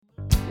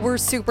We're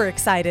super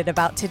excited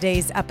about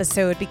today's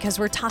episode because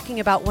we're talking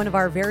about one of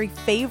our very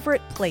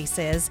favorite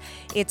places.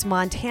 It's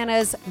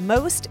Montana's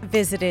most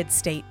visited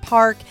state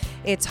park.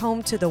 It's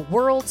home to the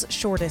world's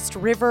shortest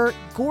river,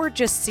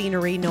 gorgeous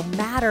scenery no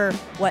matter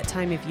what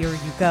time of year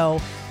you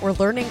go. We're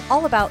learning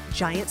all about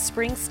Giant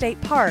Springs State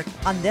Park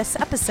on this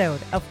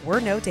episode of We're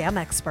No Damn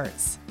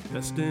Experts.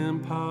 Best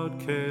damn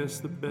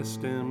podcast, the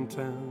best damn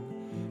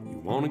town. You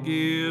want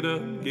to get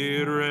up,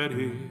 get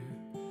ready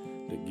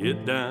to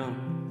get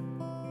down.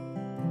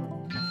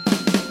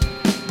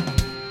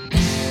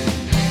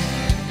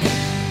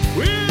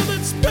 With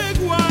its big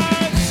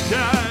wide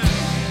sky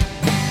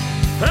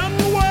and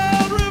the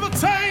wild river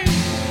Tame.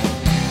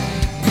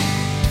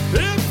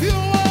 If you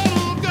want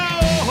to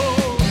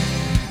go,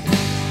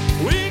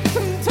 we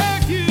can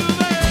take you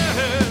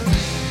there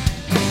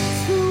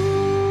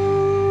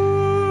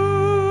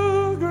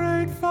to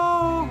Great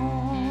Falls,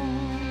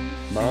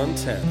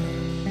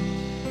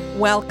 Montana.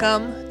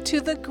 Welcome to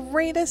the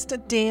greatest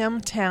damn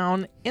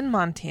town in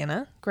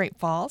Montana, Great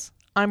Falls.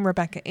 I'm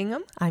Rebecca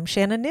Ingham. I'm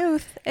Shannon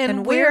Newth,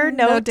 and we're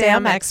No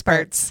Damn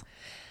Experts.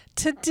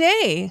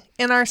 Today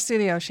in our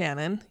studio,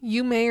 Shannon,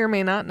 you may or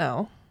may not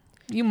know,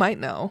 you might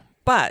know,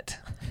 but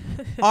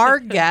our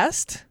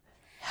guest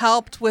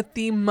helped with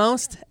the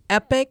most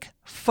epic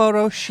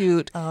photo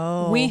shoot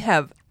we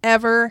have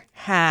ever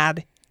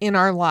had in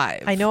our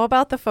lives. I know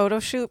about the photo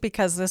shoot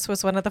because this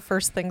was one of the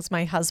first things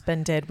my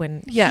husband did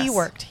when he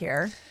worked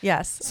here.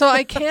 Yes. So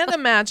I can't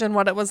imagine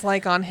what it was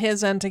like on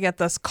his end to get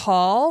this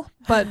call,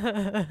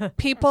 but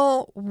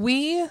people,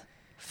 we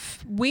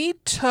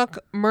took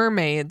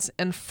mermaids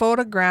and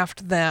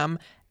photographed them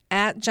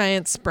at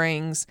Giant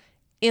Springs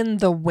in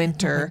the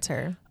winter.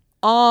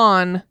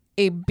 On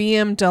a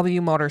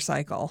BMW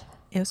motorcycle.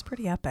 It was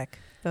pretty epic.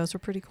 Those were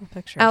pretty cool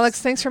pictures.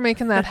 Alex, thanks for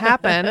making that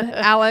happen.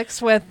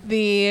 Alex with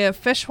the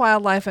Fish,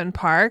 Wildlife, and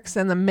Parks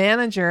and the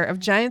manager of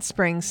Giant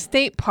Springs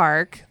State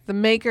Park, the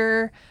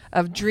maker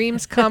of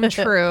Dreams Come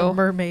True.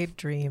 Mermaid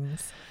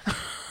Dreams.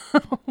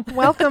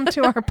 Welcome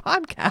to our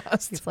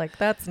podcast. He's like,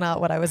 that's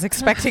not what I was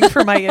expecting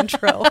for my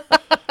intro.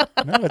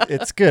 No,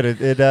 it's good.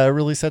 It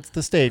really sets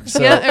the stage.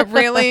 So. Yeah, it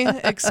really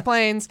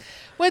explains,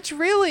 which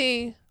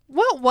really...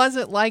 What was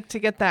it like to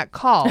get that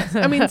call?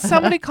 I mean,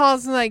 somebody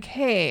calls and like,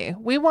 hey,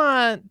 we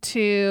want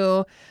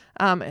to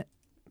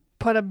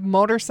put a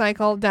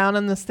motorcycle down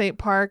in the state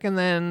park and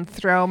then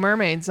throw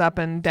mermaids up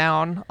and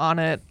down on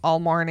it all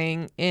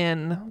morning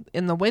in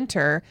the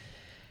winter.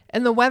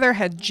 And the weather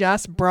had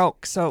just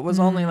broke, so it was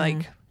only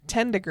like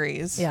 10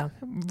 degrees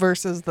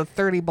versus the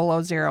 30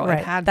 below zero it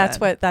had That's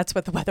been. That's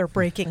what the weather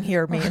breaking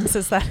here means,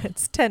 is that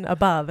it's 10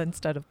 above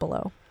instead of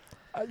below.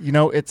 You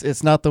know,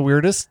 it's not the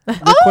weirdest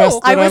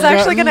request that I was I've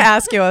actually gotten. going to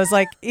ask you. I was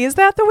like, is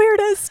that the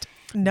weirdest?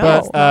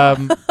 No.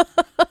 But,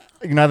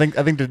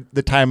 I think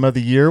the time of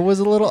the year was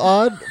a little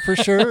odd for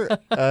sure.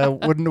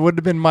 Wouldn't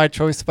have been my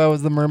choice if I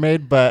was the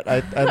mermaid, but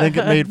I think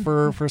it made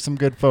for some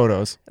good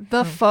photos.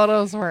 The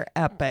photos were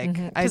epic.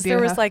 Because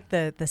there was like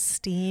the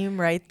steam,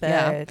 right?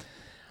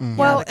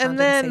 Well, and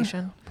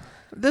then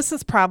this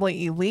is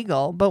probably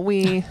illegal, but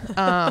we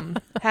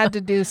had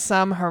to do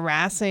some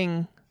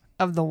harassing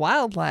of the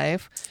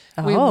wildlife.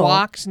 We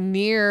walked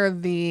near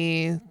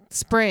the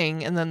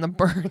spring and then the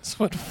birds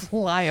would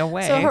fly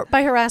away. So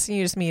by harassing,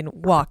 you just mean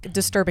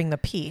disturbing the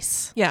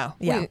peace. Yeah.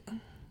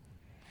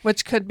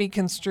 Which could be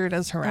construed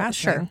as harassing.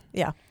 Sure.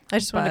 Yeah. I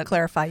just wanted to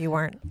clarify you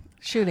weren't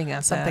shooting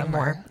at something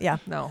more. Yeah.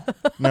 No.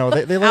 No,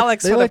 they like,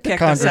 Alex they like to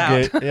kicked us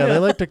congregate. out. Yeah, they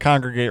like to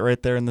congregate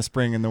right there in the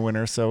spring and the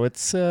winter. So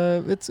it's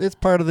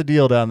part of the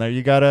deal down there.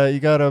 You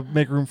gotta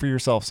make room for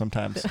yourself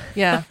sometimes.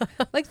 Yeah.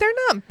 Like they're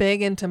not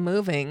big into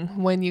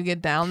moving when you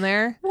get down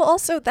there. Well,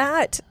 also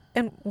that,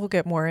 and we'll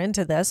get more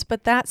into this,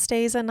 but that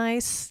stays a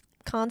nice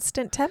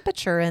constant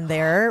temperature in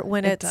there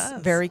when it's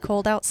very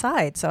cold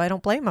outside. So I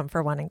don't blame them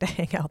for wanting to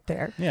hang out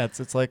there. Yeah,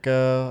 it's like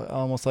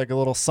almost like a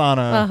little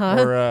sauna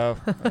or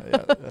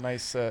a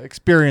nice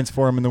experience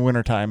for them in the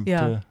wintertime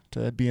to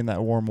be in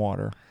that warm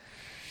water.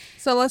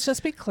 So let's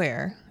just be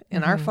clear.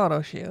 In our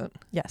photo shoot,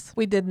 yes,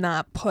 we did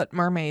not put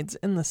mermaids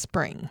in the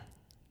spring.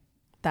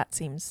 That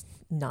seems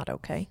not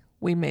okay.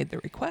 We made the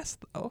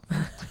request, though.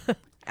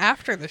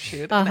 After the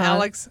shoot, and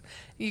Alex,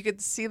 you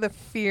could see the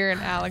fear in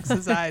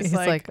Alex's eyes. He's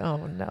like,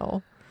 oh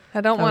no.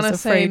 I don't want to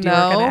say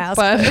no,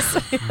 but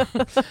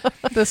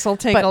this will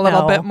take a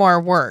little bit more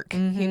work.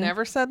 He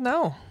never said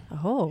no.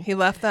 Oh. He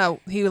left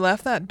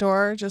that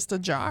door just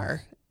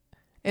ajar.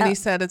 And he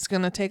said it's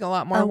going to take a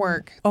lot more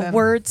work. A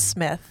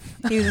wordsmith.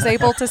 He was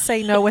able to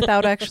say no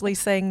without actually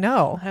saying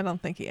no. I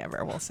don't think he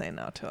ever will say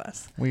no to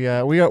us. We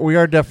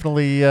are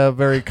definitely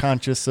very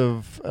conscious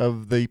of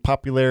the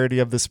popularity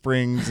of the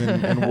springs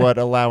and what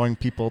allowing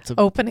people to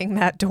opening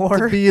that door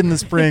to be in the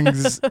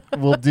springs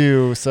will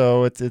do.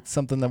 So it's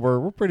something that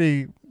we're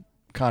pretty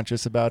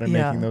conscious about in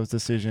making those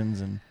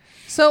decisions. And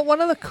so one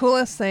of the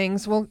coolest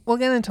things, we'll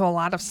get into a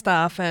lot of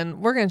stuff,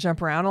 and we're going to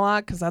jump around a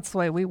lot because that's the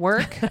way we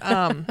work.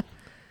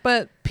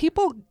 But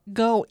people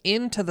go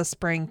into the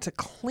spring to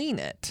clean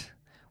it,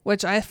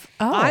 which I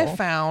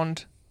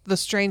found the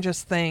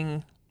strangest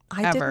thing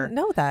I ever. didn't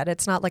know that.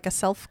 It's not like a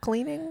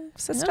self-cleaning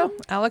system? No,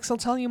 Alex will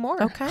tell you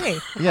more. Okay.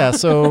 Yeah,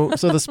 so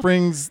the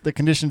springs, the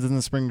conditions in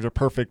the springs are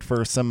perfect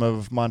for some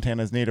of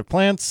Montana's native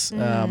plants.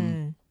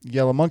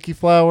 Yellow monkey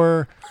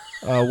flower,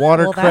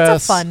 watercress. Well,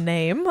 that's a fun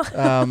name.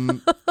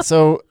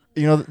 So,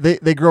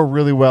 they grow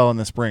really well in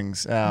the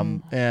springs.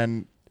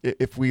 And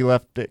if we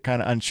left it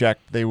kind of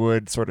unchecked, they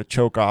would sort of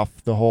choke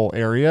off the whole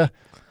area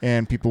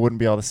and people wouldn't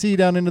be able to see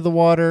down into the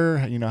water,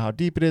 how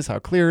deep it is, how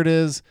clear it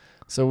is.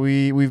 So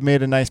we've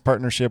made a nice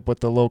partnership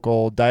with the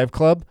local dive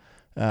club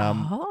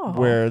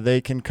where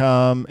they can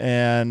come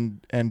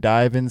and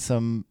dive in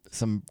some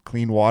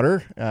clean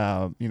water.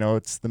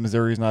 It's the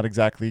Missouri's not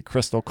exactly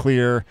crystal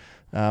clear.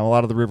 A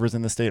lot of the rivers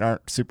in the state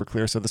aren't super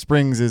clear. So the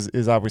springs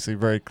is obviously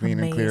very clean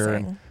and clear.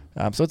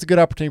 And so it's a good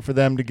opportunity for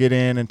them to get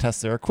in and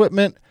test their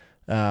equipment.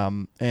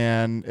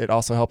 And it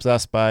also helps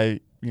us by,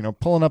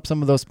 pulling up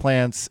some of those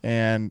plants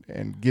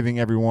and giving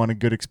everyone a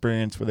good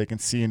experience where they can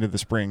see into the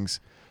springs.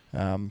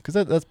 Because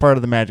that's part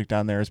of the magic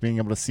down there is being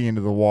able to see into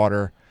the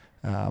water.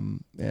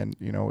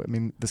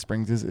 The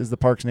springs is the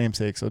park's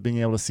namesake. So being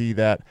able to see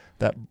that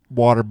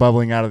water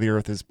bubbling out of the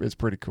earth is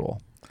pretty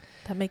cool.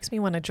 That makes me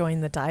want to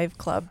join the dive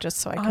club just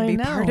so I can be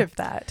part of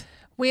that.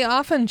 We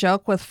often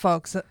joke with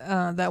folks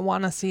that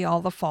want to see all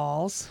the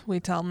falls.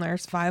 We tell them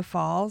there's 5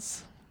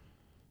 falls.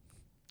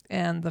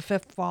 And the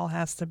 5th fall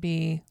has to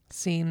be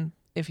seen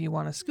if you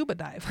want to scuba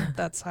dive.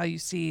 That's how you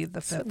see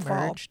the 5th fall.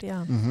 Submerged,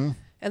 yeah. Mm-hmm.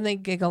 And they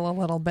giggle a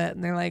little bit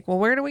and they're like, well,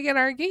 where do we get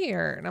our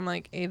gear? And I'm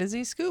like, A to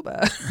Z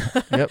scuba.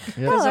 Yep.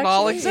 Because it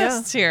all actually,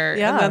 exists here.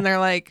 Yeah. And then they're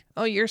like,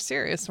 oh, you're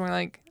serious? And we're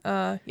like,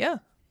 yeah.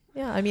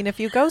 Yeah, I mean, if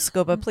you go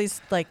scuba,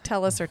 please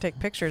tell us or take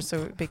pictures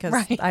because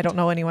Right. I don't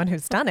know anyone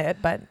who's done it,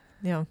 but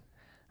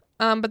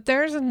But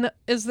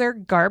is there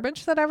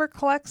garbage that ever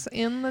collects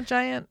in the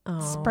giant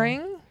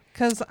spring?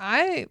 Because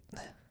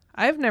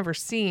I've never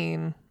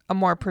seen a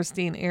more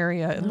pristine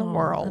area in the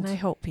world. And I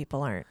hope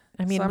people aren't.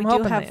 I mean, So we I'm do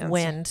hoping have the answer-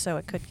 wind, so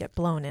it could get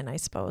blown in, I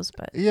suppose.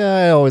 But Yeah,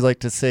 I always like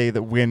to say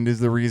that wind is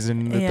the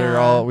reason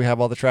that we have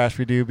all the trash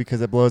we do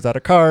because it blows out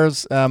of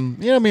cars.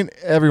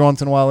 Every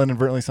once in a while,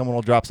 inadvertently, someone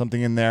will drop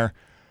something in there,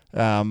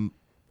 and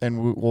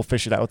we'll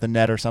fish it out with a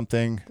net or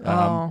something.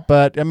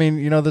 But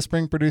the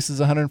spring produces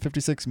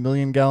 156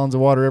 million gallons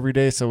of water every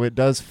day, so it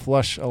does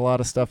flush a lot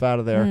of stuff out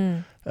of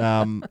there.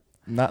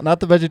 Not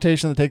the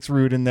vegetation that takes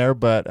root in there,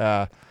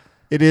 but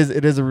it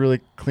is a really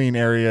clean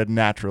area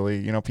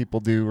naturally. People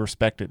do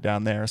respect it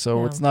down there,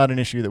 so it's not an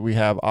issue that we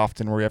have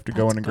often where we have to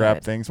go in and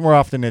grab things. More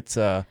often, it's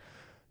a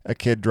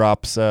kid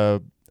drops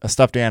a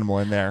stuffed animal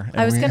in there.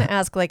 I was going to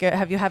ask,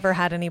 have you ever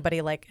had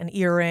anybody like an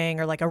earring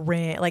or like a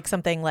ring, like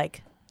something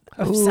like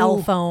a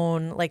cell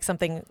phone, like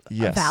something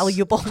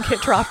valuable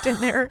get dropped in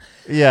there?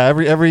 Yeah,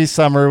 every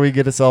summer we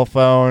get a cell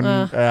phone.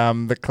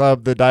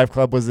 The dive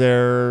club was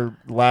there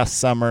last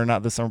summer,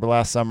 not this summer, but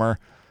last summer,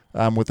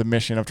 with a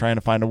mission of trying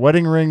to find a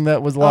wedding ring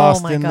that was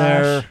lost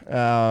there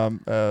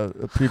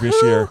the previous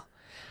year.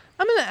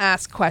 I'm going to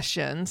ask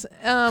questions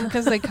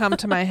because they come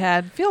to my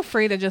head. Feel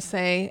free to just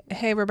say,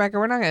 hey, Rebecca,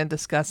 we're not going to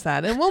discuss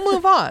that, and we'll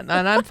move on,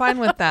 and I'm fine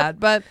with that.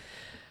 But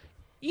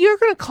you're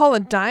going to call a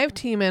dive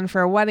team in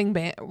for a wedding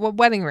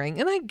ring,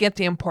 and I get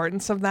the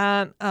importance of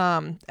that.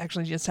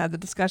 Actually, just had the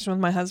discussion with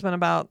my husband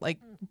about like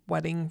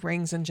wedding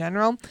rings in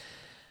general.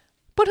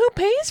 But who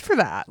pays for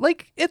that?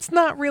 Like, it's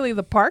not really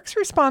the park's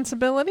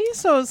responsibility.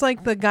 So it's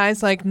like the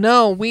guy's like,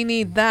 no, we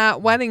need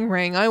that wedding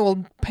ring. I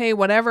will pay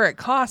whatever it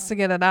costs to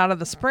get it out of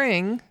the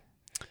spring.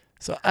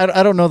 So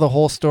I don't know the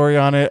whole story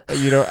on it.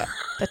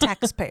 The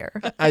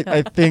taxpayer.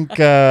 I think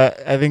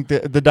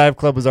the dive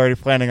club was already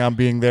planning on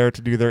being there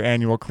to do their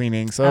annual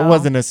cleaning. So it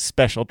wasn't a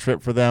special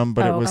trip for them,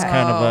 but it was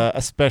kind of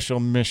a special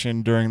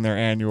mission during their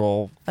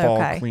annual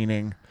fall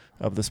cleaning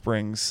of the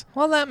springs.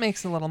 Well, that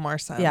makes a little more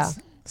sense. Yeah.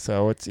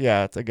 So it's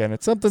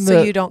something so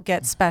that you don't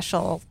get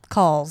special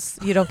calls.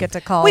 You don't get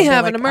to call. We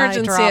have an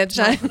emergency at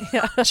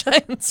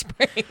Giant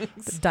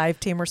Springs. The dive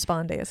team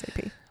respond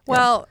ASAP.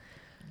 Well,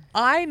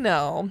 I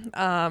know.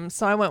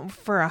 So I went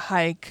for a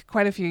hike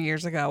quite a few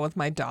years ago with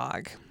my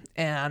dog,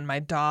 and my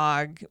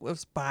dog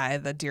was by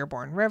the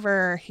Dearborn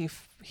River. He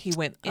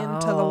went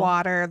into the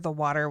water. The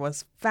water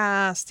was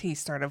fast. He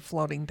started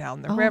floating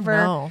down the river.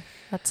 No.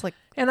 That's like,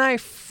 and I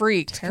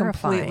freaked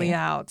completely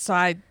out. So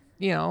I,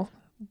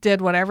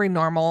 did what every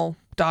normal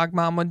dog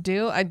mom would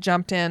do. I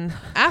jumped in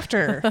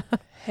after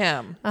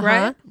him,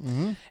 right?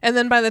 Mm-hmm. And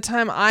then by the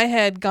time I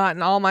had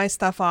gotten all my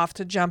stuff off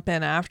to jump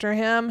in after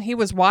him, he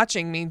was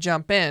watching me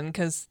jump in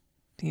because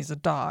he's a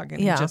dog and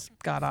he just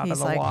got out of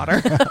the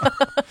water.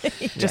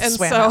 he just and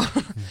swam so out.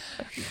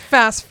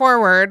 Fast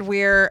forward,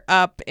 we're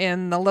up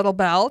in the Little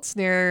Belt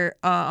near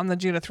on the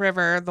Judith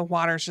River. The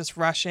water's just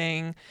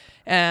rushing.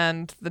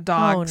 And the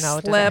dog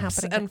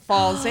slips and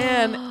falls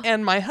in.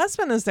 And my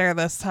husband is there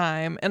this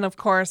time. And of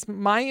course,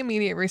 my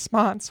immediate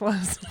response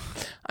was,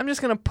 I'm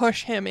just going to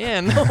push him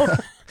in.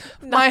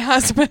 my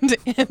husband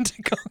in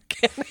to go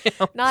get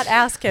him. Not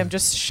ask him,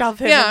 just shove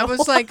him. Yeah, in the it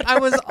was like I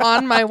was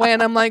on my way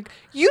and I'm like,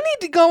 you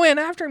need to go in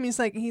after him. He's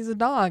like, he's a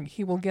dog.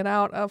 He will get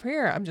out of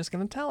here. I'm just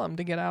going to tell him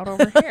to get out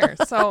over here.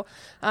 So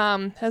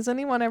has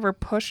anyone ever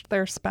pushed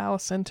their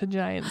spouse into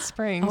Giant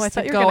Springs? Oh, I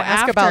thought to you were go going to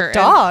ask after about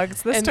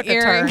dogs. This an took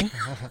earring? a turn.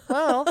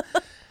 Well,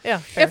 yeah.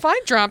 Fair. If I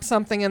drop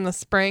something in the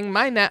spring,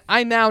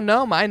 I now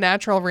know my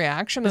natural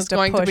reaction is to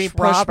going to be push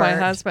push my Robert.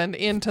 husband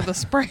into the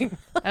spring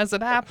as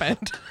it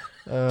happened.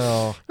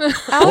 Oh,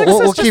 Alex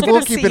we'll is just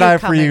gonna keep see an eye you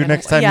for you coming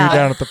next and- time yeah. you're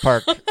down at the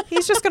park.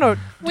 He's just going to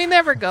We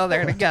never go there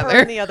turn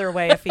together. the other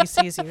way if he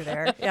sees you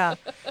there. Yeah.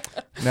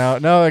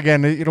 No.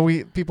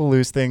 Again, people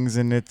lose things,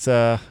 and it's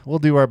we'll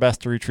do our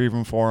best to retrieve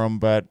them for them.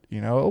 But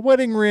a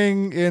wedding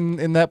ring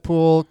in that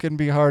pool can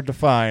be hard to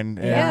find.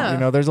 And,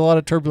 Yeah. there's a lot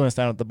of turbulence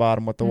down at the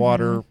bottom with the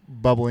water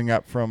bubbling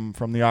up from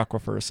the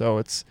aquifer. So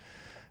it's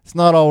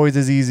not always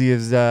as easy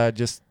as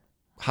just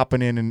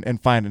hopping in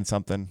and finding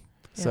something.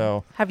 Yeah.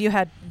 So Have you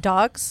had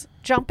dogs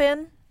jump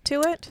in to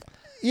it?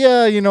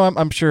 yeah,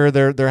 I'm sure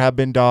there have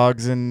been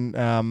dogs, and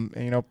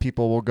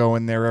people will go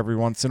in there every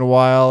once in a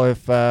while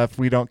if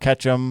we don't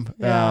catch them.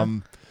 Yeah.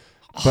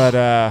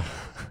 But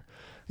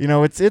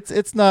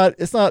it's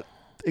not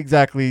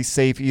exactly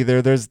safe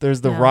either. There's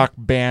the Yeah. rock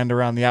band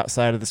around the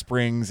outside of the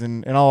springs,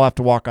 and I'll have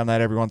to walk on that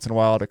every once in a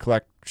while to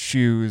collect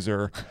shoes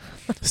or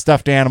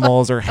stuffed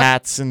animals or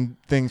hats and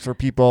things for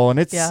people. And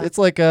it's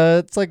like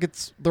the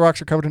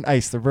rocks are covered in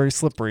ice. They're very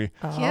slippery.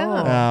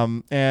 Yeah.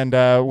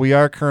 And we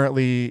are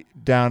currently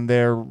down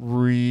there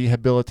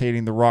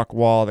rehabilitating the rock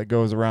wall that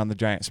goes around the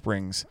Giant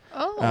Springs.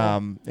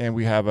 Oh. And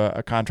we have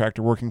a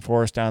contractor working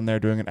for us down there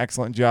doing an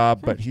excellent job,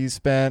 but he's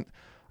spent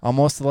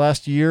almost the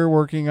last year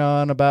working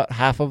on about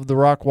half of the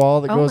rock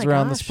wall that goes my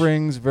around the gosh.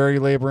 springs, very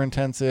labor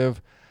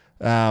intensive.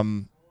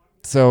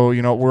 So,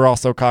 we're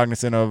also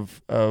cognizant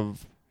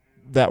of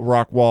that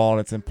rock wall and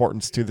its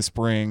importance to the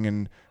spring,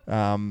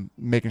 and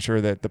making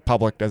sure that the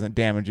public doesn't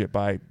damage it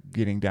by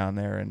getting down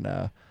there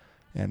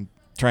and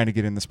trying to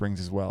get in the springs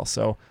as well.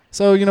 So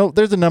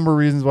there's a number of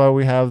reasons why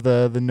we have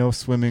the no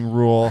swimming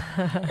rule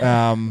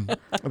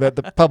that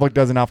the public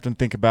doesn't often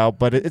think about,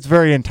 but it's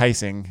very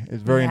enticing.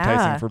 It's very Yeah.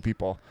 enticing for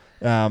people.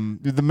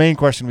 The main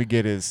question we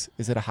get is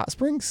it a hot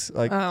springs?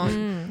 Like,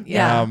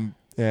 Yeah.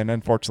 and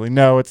unfortunately,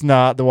 no, it's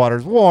not. The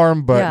water's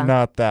warm, but Yeah.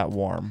 not that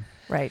warm.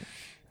 Right.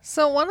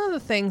 So one of the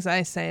things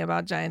I say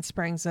about Giant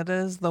Springs, it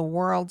is the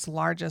world's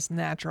largest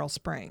natural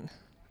spring.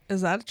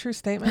 Is that a true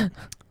statement?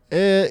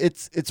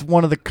 It's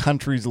one of the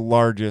country's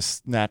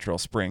largest natural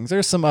springs.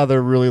 There's some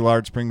other really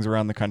large springs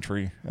around the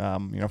country.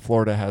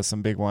 Florida has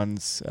some big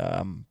ones,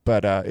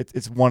 but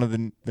it's one of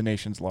the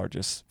nation's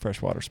largest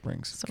freshwater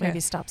springs. So Okay. maybe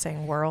stop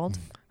saying world.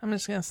 I'm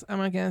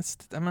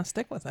gonna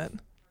stick with it.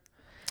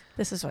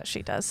 This is what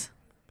she does.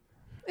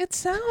 It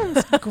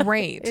sounds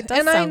great. It does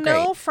and I sound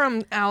know great.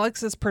 from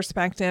Alex's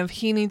perspective,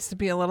 he needs to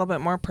be a little bit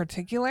more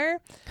particular.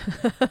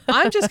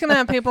 I'm just going to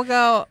have people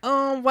go,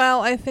 oh,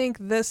 well, I think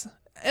this.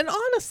 And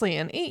honestly,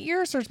 in 8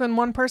 years, there's been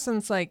one person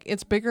that's like,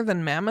 it's bigger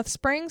than Mammoth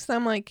Springs. And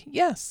I'm like,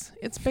 yes,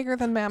 it's bigger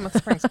than Mammoth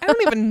Springs. I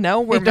don't even know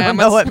where We don't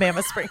Mammoth know what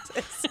Mammoth Springs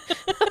is.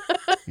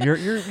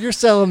 You're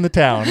selling the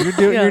town.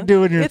 You're Yeah.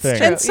 doing your It's thing.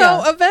 true. And so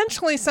Yeah.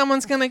 eventually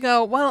someone's going to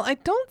go, well, I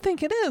don't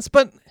think it is,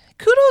 but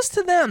kudos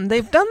to them.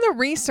 They've done the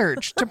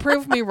research to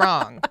prove me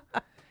wrong.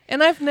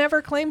 And I've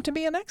never claimed to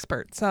be an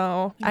expert.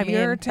 So I mean,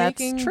 you're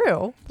taking that's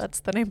true. That's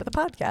the name of the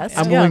podcast.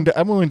 I'm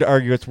Yeah. willing to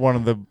argue it's one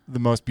of the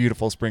most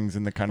beautiful springs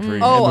in the country.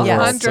 Oh, in the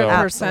world. 100%. So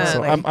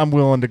Absolutely. I'm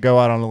willing to go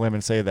out on a limb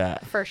and say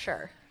that. For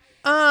sure.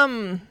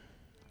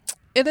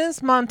 It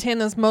is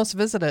Montana's most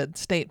visited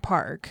state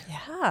park.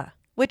 Yeah.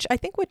 Which I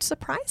think would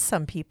surprise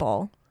some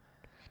people.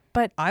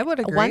 But I would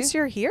agree. once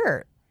you're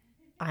here,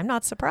 I'm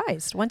not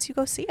surprised. Once you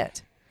go see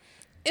it.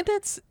 And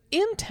it's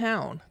in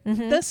town.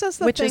 This is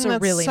the Which thing is a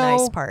that's really so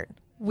nice part.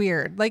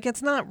 weird. Like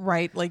it's not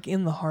right like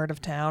in the heart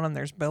of town and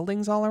there's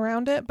buildings all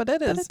around it, but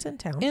it But is it's in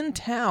town. in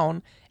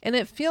town and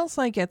it feels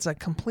like it's a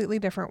completely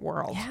different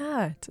world.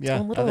 Yeah. It's its Yeah,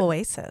 own little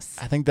oasis.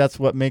 I think that's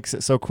what makes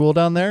it so cool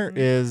down there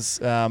is,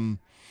 again,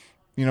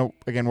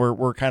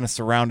 we're kind of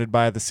surrounded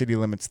by the city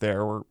limits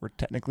there. We're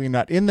technically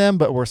not in them,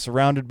 but we're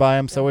surrounded by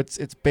them. So it's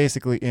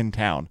basically in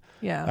town.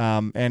 Yeah.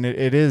 And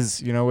it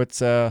is,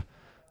 it's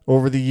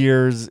over the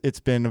years, it's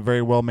been a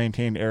very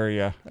well-maintained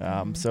area.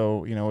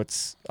 So,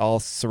 it's all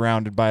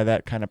surrounded by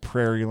that kind of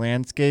prairie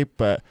landscape,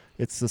 but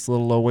it's this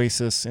little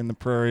oasis in the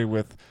prairie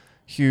with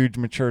huge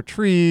mature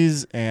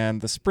trees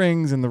and the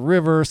springs and the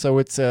river. So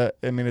it's an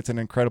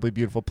incredibly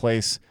beautiful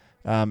place.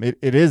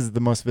 It is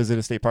the most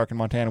visited state park in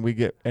Montana. We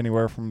get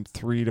anywhere from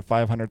 300,000 to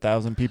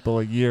 500,000 people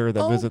a year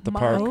that visit the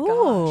park.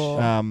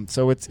 Ooh.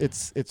 So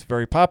it's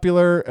very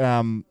popular.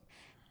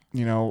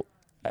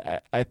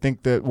 I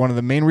think that one of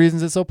the main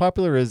reasons it's so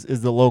popular is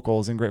the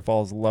locals in Great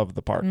Falls love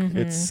the park.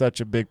 It's such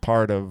a big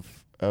part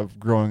of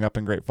growing up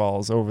in Great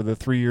Falls. Over the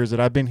 3 years that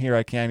I've been here,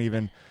 I can't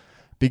even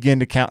begin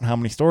to count how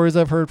many stories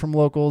I've heard from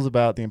locals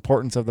about the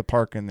importance of the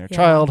park in their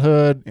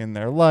childhood, in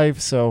their life.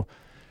 So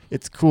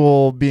it's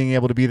cool being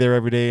able to be there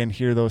every day and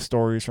hear those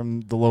stories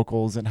from the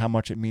locals and how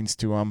much it means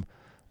to them.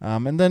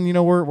 And then,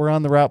 we're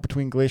on the route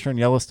between Glacier and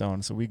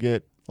Yellowstone. So we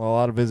get a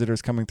lot of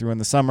visitors coming through in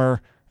the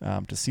summer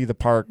to see the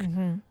park.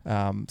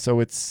 Mm-hmm. So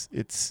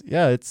it's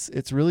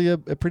really a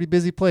pretty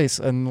busy place,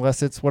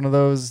 unless it's one of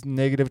those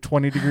negative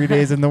 20-degree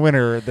days in the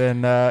winter.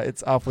 Then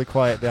it's awfully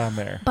quiet down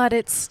there. But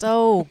it's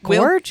so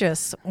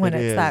gorgeous when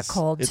It it's that is.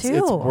 cold It's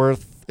too.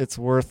 It's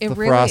worth It the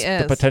really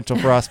the is. potential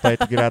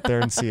frostbite to get out there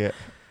and see it.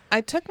 I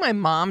took my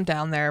mom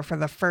down there for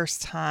the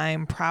first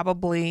time.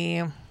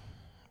 Probably,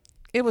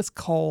 it was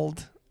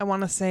cold. I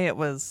want to say it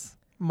was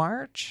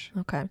March.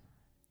 Okay.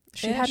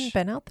 She Ish. hadn't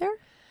been out there?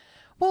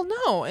 Well,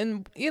 no.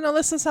 And,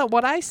 this is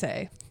what I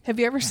say. Have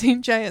you ever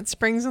seen Giant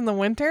Springs in the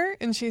winter?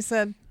 And she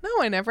said, no,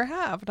 I never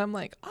have. And I'm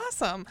like,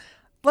 awesome.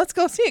 Let's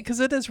go see it because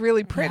it is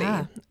really pretty.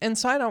 Yeah. And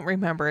so I don't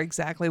remember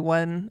exactly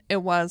when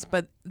it was,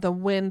 but the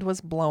wind was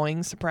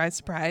blowing. Surprise,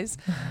 surprise.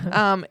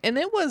 And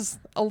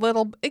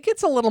it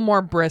gets a little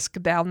more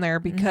brisk down there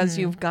because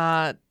you've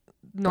got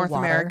North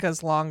water.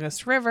 America's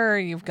longest river.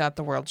 You've got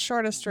the world's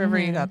shortest river.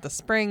 You got the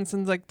springs.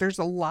 And there's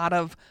a lot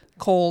of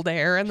cold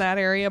air in that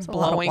area There's a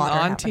lot of blowing water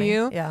onto happening.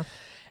 you. Yeah.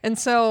 And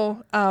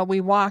so we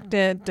walked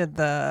it, did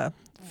the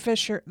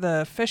fish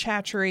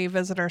hatchery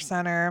visitor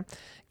center,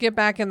 get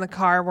back in the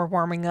car, we're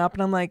warming up,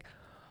 and I'm like,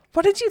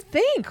 what did you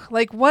think?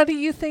 Like, what do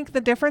you think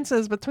the difference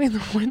is between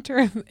the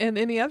winter and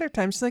any other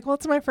time? She's like, well,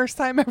 it's my first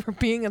time ever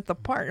being at the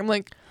park. I'm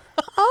like,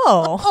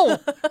 Oh.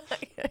 I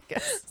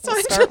guess so we'll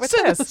I start with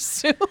just this.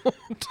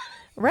 assumed.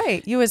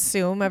 Right. You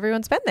assume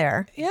everyone's been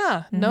there.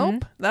 Yeah,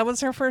 nope. That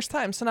was her first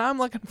time. So now I'm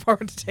looking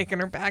forward to taking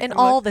her back. In I'm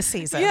all like, the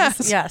seasons.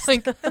 Yes. Yes.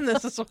 And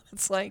this is what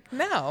it's like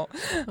now.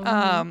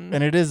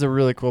 And it is a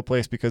really cool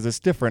place because it's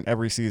different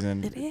every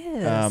season. It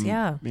is.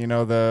 Yeah.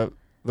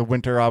 The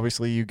winter,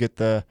 obviously, you get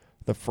the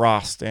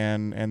frost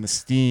and the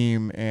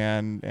steam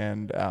and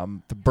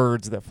the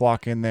birds that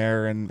flock in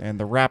there and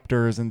the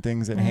raptors and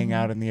things that hang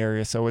out in the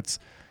area. So it's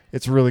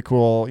really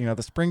cool.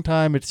 The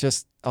springtime, it's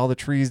just all the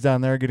trees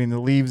down there getting the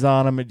leaves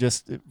on them. It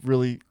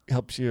really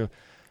helps you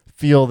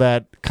feel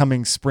that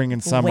coming spring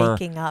and summer.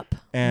 Waking up.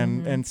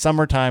 And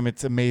summertime,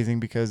 it's amazing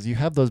because you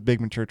have those big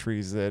mature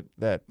trees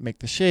that make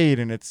the shade,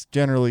 and it's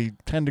generally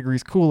 10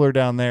 degrees cooler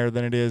down there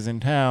than it is in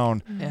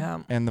town.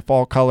 Yeah. And the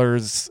fall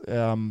colors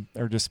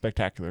are just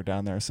spectacular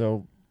down there.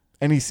 So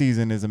any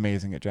season is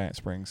amazing at Giant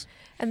Springs.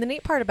 And the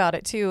neat part about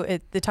it too,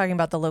 they're talking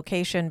about the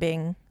location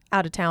being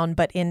out of town,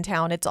 but in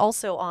town. It's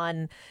also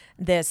on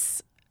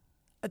this,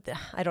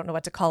 I don't know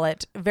what to call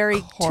it,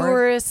 very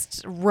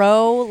tourist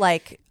row,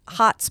 like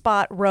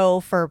hotspot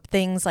row for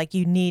things like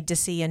you need to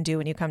see and do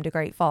when you come to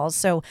Great Falls.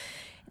 So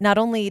not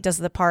only does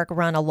the park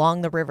run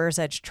along the River's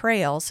Edge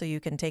Trail, so you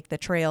can take the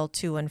trail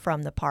to and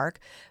from the park,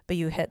 but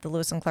you hit the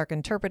Lewis and Clark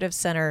Interpretive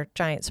Center,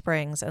 Giant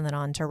Springs, and then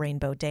on to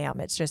Rainbow Dam.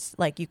 It's just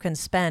like you can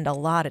spend a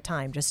lot of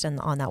time just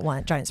on that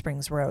one Giant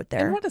Springs road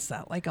there. And what is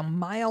that? Like a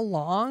mile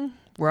long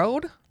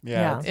road?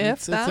 Yeah.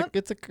 It's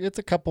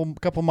a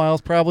couple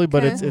miles probably,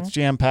 but Okay. it's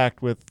jam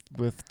packed with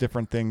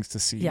different things to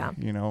see. Yeah.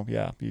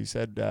 You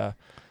said the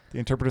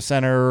Interpretive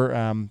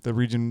Center, the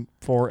Region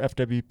 4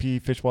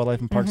 FWP Fish, Wildlife,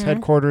 and Parks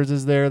headquarters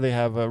is there. They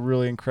have a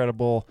really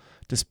incredible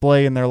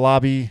display in their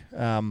lobby.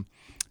 And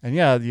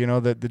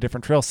the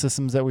different trail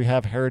systems that we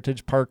have.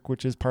 Heritage Park,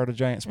 which is part of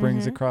Giant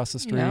Springs across the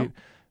street.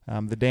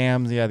 The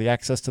dams, the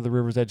access to the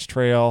River's Edge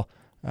Trail.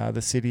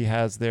 The city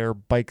has their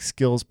bike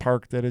skills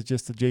park that is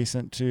just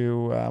adjacent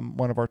to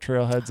one of our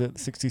trailheads at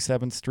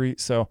 67th Street.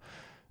 So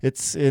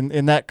it's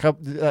in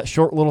that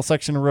short little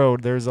section of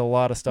road, there's a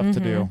lot of stuff to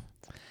do.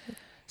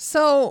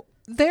 So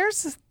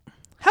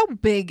how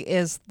big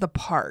is the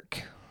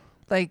park?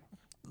 Like,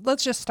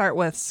 let's just start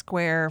with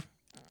square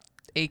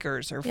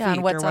acres or feet and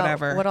or what's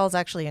whatever. what all is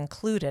actually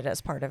included as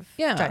part of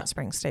Yeah. Giant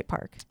Springs State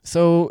Park?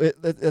 So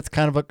it's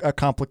kind of a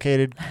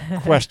complicated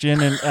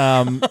question, and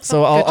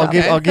so I'll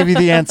job. give you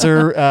the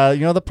answer.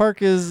 The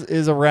park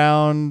is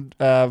around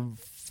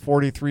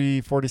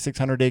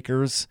 4,600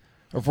 acres.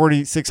 Or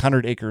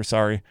 4,600 acres,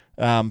 sorry.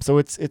 So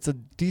it's a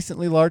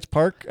decently large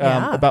park,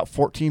 about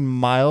 14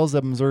 miles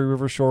of Missouri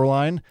River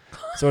shoreline.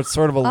 So it's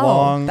sort of a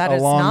long, that a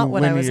is long not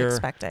what linear, I was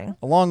expecting.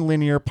 a long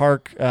linear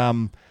park.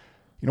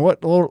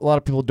 What a lot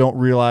of people don't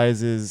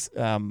realize is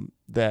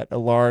that a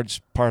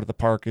large part of the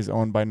park is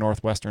owned by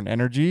Northwestern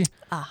Energy.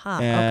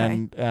 Okay.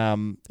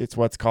 And it's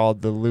what's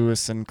called the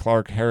Lewis and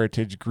Clark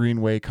Heritage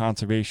Greenway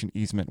Conservation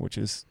Easement, which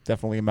is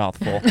definitely a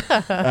mouthful.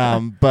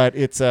 But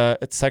it's a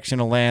section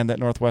of land that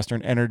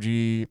Northwestern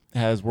Energy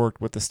has worked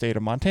with the state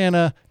of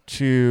Montana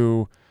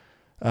to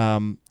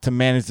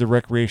manage the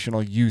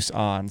recreational use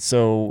on.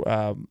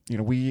 So,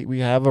 we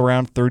have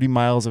around 30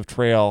 miles of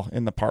trail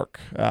in the park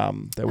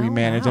that we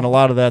manage. Wow. And a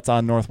lot of that's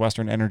on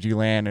Northwestern Energy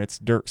land. It's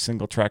dirt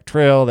single track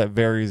trail that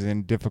varies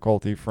in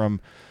difficulty from,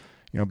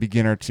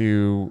 beginner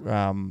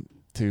to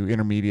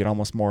intermediate,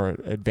 almost more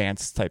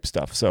advanced type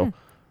stuff. So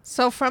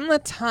from the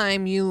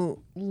time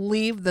you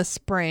leave the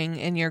spring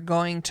and you're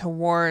going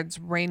towards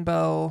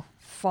Rainbow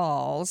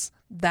Falls,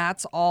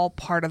 that's all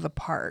part of the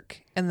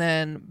park. And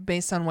then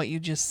based on what you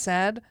just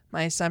said,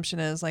 my assumption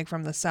is like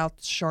from the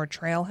South Shore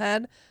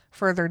Trailhead,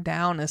 further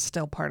down is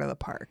still part of the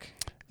park.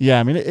 Yeah,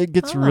 I mean, it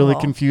gets really Oh.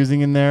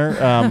 confusing in there.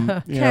 You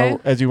Okay.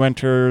 know, as you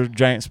enter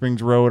Giant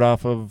Springs Road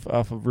off of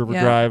River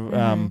Yeah.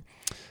 Drive,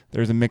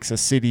 there's a mix of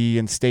city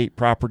and state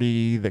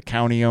property. The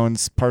county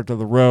owns part of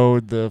the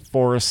road. The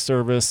Forest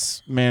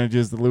Service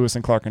manages the Lewis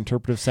and Clark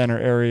Interpretive Center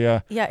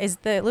area. Yeah, is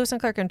the Lewis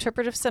and Clark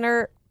Interpretive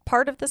Center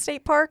part of the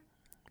state park?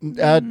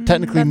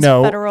 Technically, That's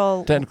no.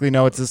 federal. Technically,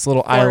 no. It's this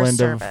little Forest island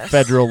Service. of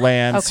federal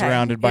land Okay,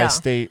 surrounded by yeah.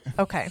 state.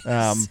 Okay.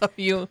 So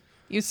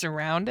you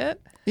surround it?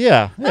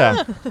 Yeah.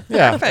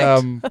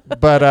 Perfect.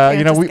 But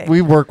you know, Can't escape.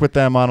 we work with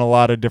them on a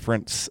lot of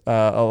different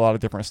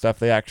stuff.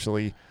 They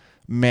actually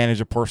manage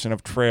a portion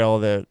of trail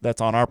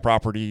that's on our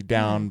property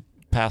down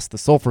past the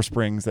Sulphur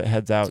Springs that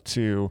heads out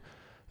to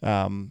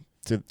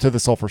the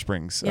Sulphur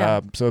Springs.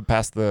 Yeah. So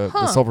past the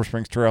Sulphur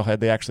Springs trailhead,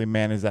 they actually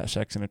manage that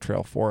section of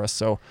trail for us.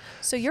 So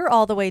So you're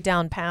all the way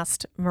down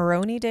past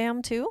Maroney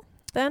Dam too,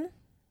 then?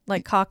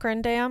 Like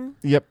Cochrane Dam?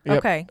 yep.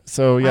 Okay.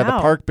 So yeah, the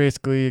Wow. park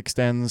basically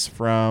extends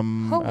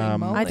from Holy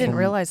moly. I didn't from-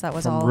 realize that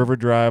was from all. River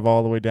Drive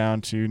all the way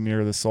down to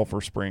near the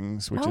Sulphur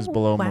Springs, which is Oh,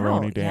 below wow,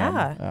 Maroney Dam.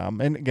 yeah.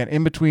 And again,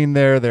 in between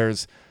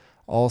there's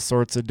all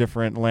sorts of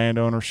different land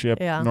ownership,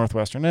 Yeah.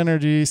 Northwestern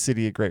Energy,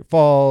 City of Great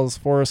Falls,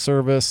 Forest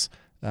Service,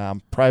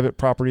 private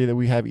property that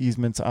we have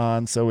easements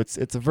on. So it's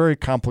a very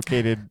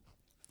complicated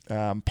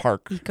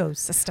park.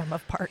 Ecosystem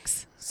of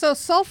parks.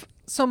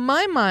 So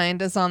my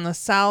mind is on the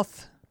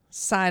south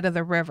side of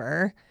the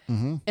river.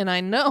 Mm-hmm. And I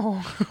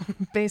know,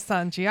 based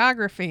on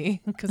geography,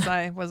 because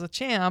I was a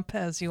champ,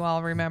 as you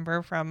all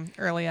remember from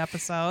early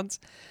episodes,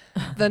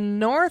 the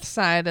north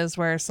side is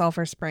where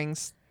Sulphur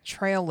Springs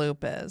Trail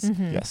Loop is.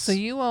 Yes.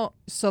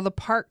 So the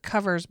park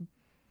covers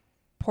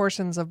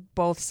portions of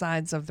both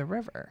sides of the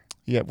river.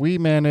 Yeah, we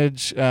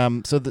manage.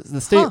 So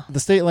the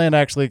state land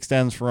actually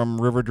extends from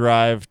River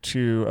Drive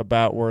to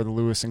about where the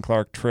Lewis and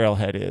Clark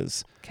Trailhead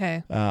is.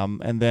 Okay.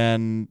 And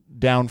then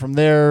down from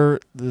there,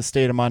 the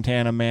state of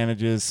Montana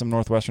manages some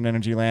Northwestern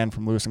Energy land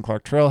from Lewis and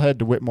Clark Trailhead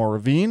to Whitmore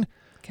Ravine.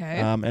 Okay.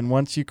 And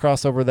once you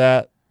cross over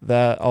that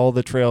all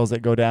the trails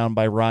that go down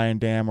by Ryan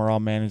Dam are all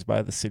managed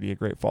by the City of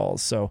Great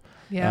Falls. So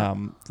yeah.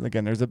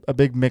 again, there's a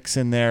big mix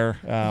in there.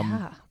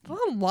 Yeah. Well,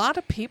 a lot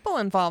of people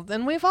involved.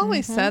 And we've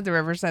always said the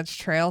River's Edge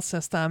Trail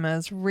system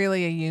is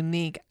really a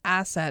unique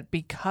asset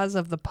because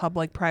of the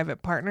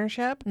public-private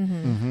partnership.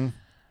 Mm-hmm.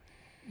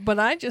 But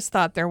I just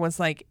thought there was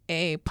like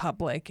a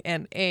public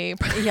and a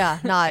Yeah,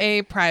 not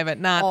a private,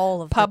 not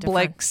all of the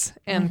publics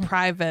and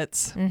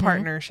privates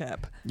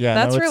partnership. Yeah,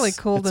 That's no, really it's-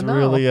 cool to it's know.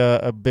 really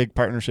a big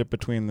partnership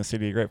between the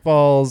City of Great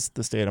Falls,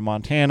 the state of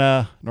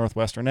Montana,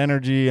 Northwestern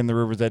Energy, and the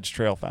River's Edge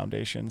Trail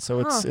Foundation.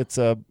 So it's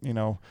a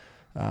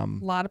A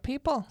lot of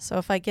people. So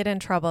if I get in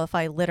trouble, if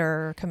I litter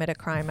or commit a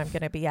crime, I'm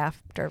going to be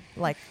after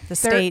like the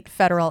They're- state,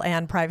 federal,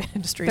 and private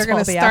industries. They're going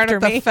will to be start after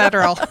at the me.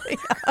 federal.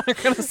 They're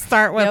going to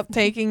start with Yep.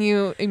 taking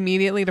you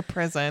immediately to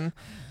prison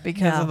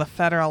because Yeah. of the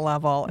federal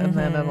level, and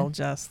then Mhm. it'll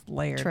just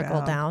layer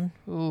Trickle down.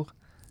 Ooh,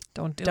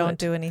 don't do Don't it.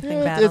 do anything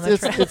Yeah, bad on the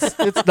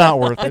trail. it's not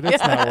worth it.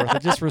 It's not worth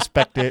it. Just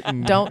respect it.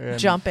 And Don't and-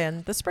 jump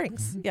in the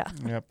springs. Yeah.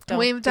 Yep. Don't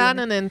We've do done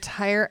any- an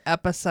entire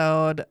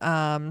episode.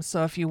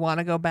 So if you want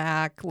to go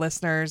back,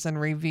 listeners, and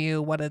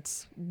review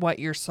what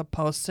you're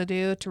supposed to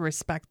do to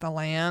respect the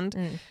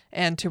land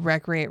and to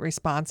recreate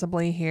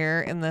responsibly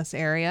here in this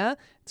area,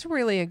 it's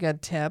really a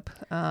good tip.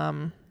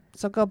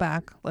 So go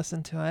back,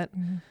 listen to it.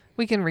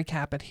 We can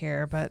recap it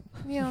here, but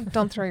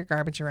don't throw your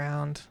garbage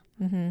around.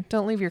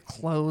 Don't leave your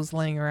clothes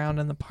laying around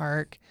in the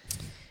park,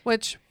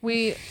 which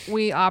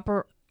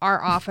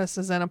our office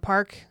is in a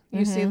park.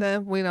 You see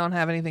we don't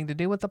have anything to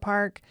do with the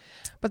park,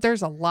 but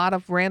there's a lot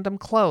of random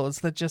clothes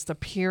that just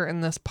appear in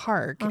this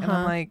park. And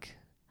I'm like,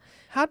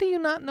 how do you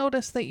not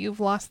notice that you've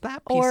lost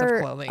that piece or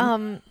of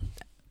clothing?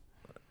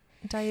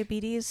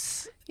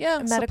 diabetes Yeah,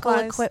 medical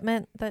supplies.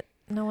 equipment that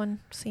no one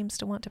seems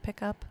to want to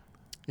pick up.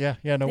 Yeah.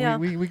 No. Yeah.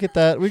 We get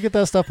that. We get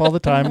that stuff all the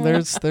time.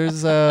 There's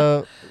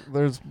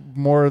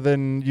more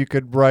than you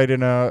could write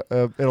in a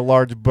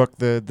large book.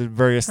 The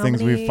various How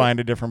things we many find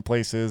at different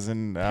places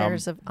and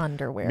Pairs of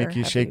underwear. make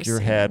you have shake your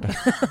seen? head.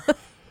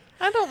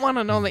 I don't want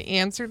to know the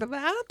answer to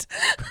that.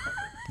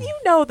 You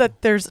know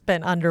that there's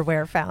been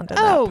underwear found in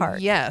Oh, that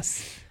park.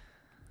 yes.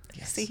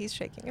 See, he's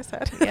shaking his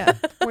head. Yeah.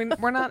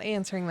 We're not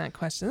answering that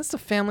question. This is a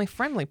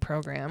family-friendly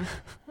program.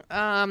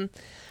 Fine,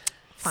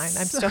 I'm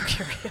still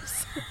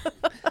curious.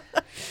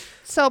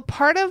 So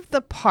part of the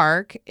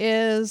park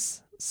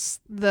is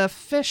the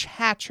fish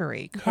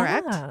hatchery,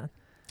 correct? Yeah.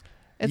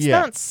 It's Yeah.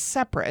 not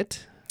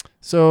separate.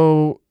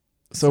 So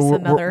This is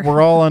another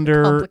we're all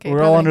under complicated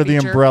we're all under the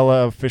feature.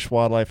 umbrella of Fish,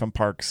 Wildlife, and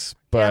Parks.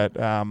 But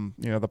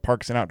the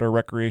Parks and Outdoor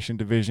Recreation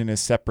Division is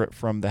separate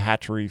from the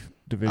hatchery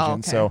division. Oh,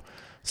 okay.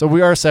 So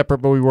we are separate,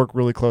 but we work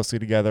really closely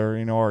together.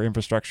 Our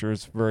infrastructure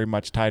is very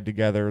much tied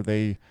together.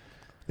 They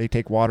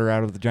take water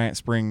out of the Giant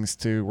Springs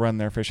to run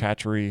their fish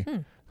hatchery.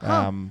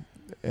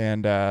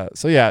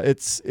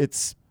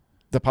 It's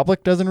the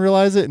public doesn't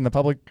realize it, and the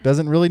public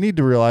doesn't really need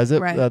to realize it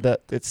Right.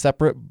 that it's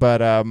separate. But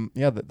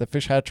the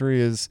fish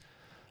hatchery is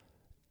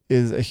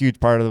a huge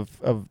part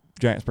of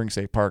Giant Springs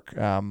State Park.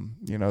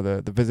 You know,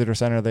 the visitor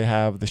center they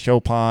have, the show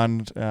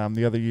pond.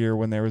 The other year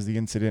when there was the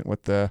incident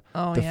with the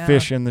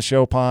fish in the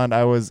show pond,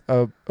 I was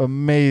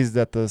amazed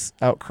at this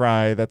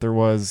outcry that there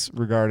was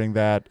regarding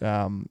that,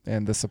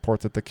 and the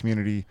support that the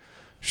community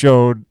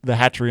showed the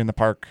hatchery in the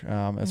park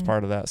as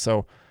part of that.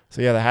 So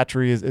yeah, the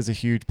hatchery is a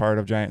huge part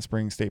of Giant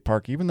Springs State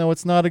Park, even though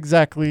it's not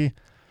exactly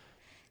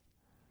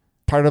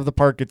part of the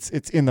park. It's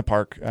in the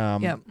park.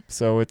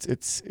 So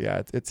it's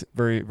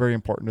very, very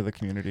important to the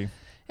community.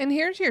 And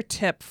here's your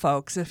tip,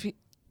 folks.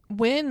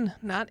 When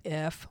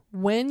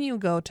you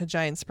go to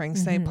Giant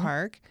Springs State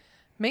Park,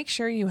 make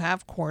sure you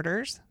have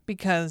quarters,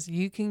 because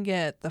you can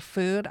get the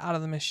food out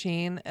of the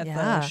machine at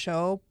the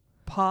show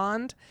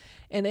pond,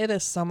 and it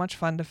is so much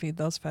fun to feed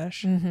those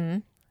fish.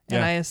 And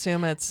I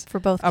assume it's for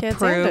both kids and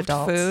approved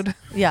adults. food.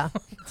 Yeah,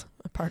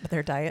 a part of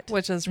their diet,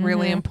 which is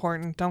really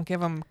important. Don't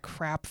give them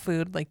crap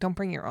food. Like, don't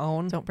bring your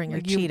own. Don't bring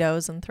your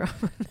Cheetos and throw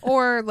them in.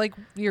 Or like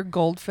your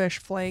goldfish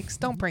flakes.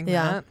 Don't bring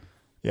that.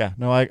 Yeah,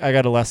 no, I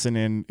got a lesson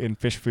in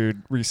fish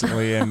food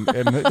recently, and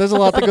there's a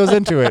lot that goes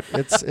into it.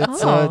 It's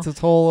its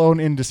whole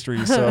own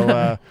industry.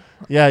 So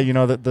yeah, you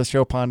know, the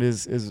show pond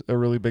is a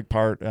really big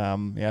part.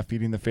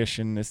 Feeding the fish,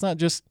 and it's not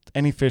just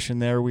any fish in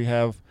there. We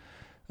have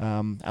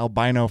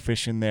albino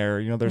fish in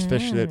there. You know, there's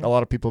fish that a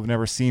lot of people have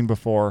never seen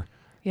before.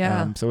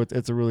 Yeah. So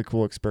it's a really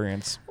cool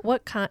experience.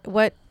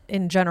 What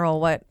in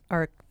general, what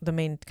are the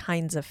main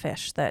kinds of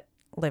fish that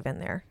live in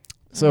there?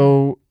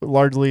 So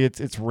largely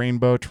it's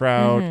rainbow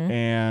trout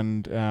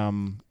and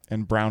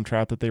brown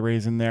trout that they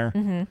raise in there.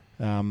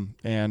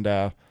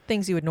 And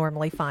things you would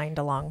normally find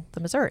along the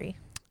Missouri.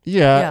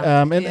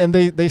 And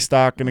they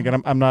stock, and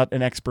again, I'm not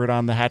an expert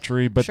on the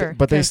hatchery,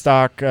 but they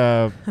stock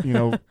you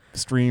know,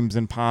 streams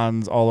and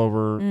ponds all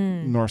over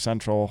north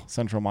central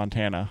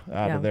Montana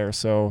out of there.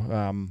 So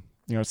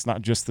you know, it's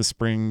not just the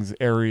Springs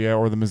area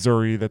or the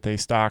Missouri that they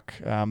stock.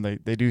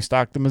 They do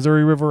stock the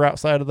Missouri River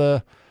outside of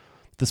the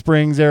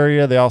Springs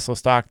area. They also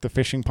stock the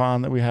fishing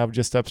pond that we have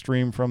just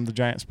upstream from the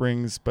Giant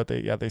Springs, but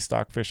they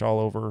stock fish all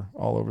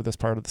over this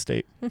part of the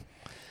state.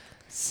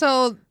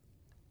 So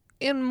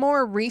in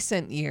more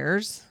recent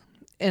years,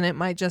 and it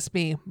might just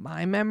be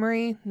my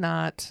memory,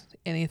 not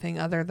anything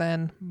other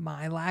than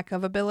my lack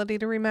of ability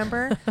to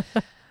remember,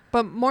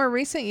 but more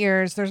recent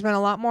years, there's been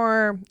a lot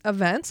more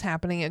events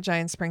happening at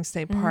Giant Springs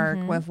State Park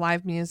with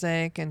live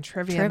music and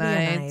trivia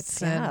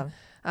nights. And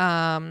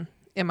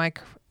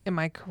am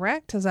I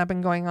correct? Has that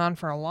been going on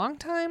for a long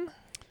time?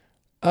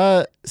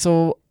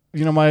 So,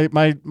 you know,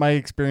 my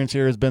experience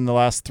here has been the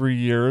last 3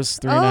 years,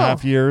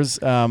 3.5 years.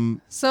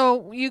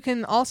 So you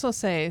can also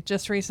say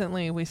just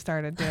recently we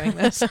started doing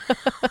this.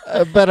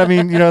 But I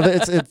mean, you know,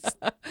 it's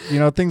you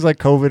know, things like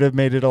COVID have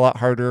made it a lot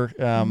harder.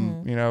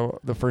 You know,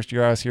 the first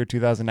year I was here,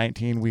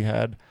 2019, we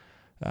had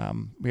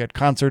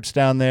concerts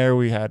down there.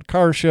 We had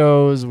car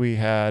shows. We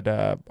had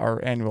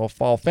our annual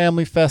Fall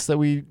Family Fest that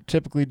we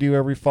typically do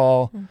every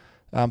fall.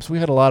 So we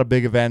had a lot of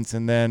big events,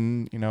 and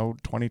then, you know,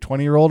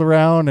 2020 rolled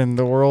around and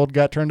the world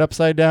got turned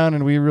upside down,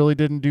 and we really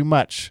didn't do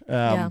much.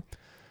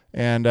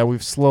 And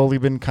we've slowly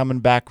been coming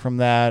back from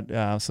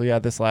that. So yeah,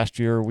 this last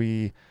year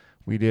we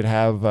did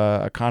have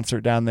a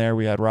concert down there.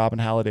 We had Robin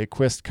Halliday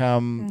Quist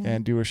come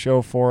and do a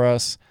show for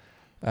us.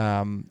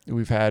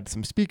 We've had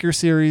some speaker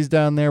series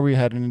down there. We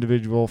had an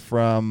individual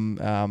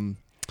from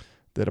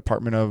the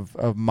Department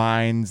of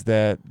Mines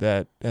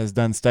that has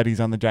done studies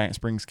on the Giant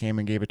Springs came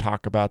and gave a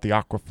talk about the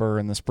aquifer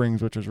and the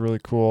springs, which was really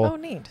cool. Oh,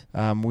 neat.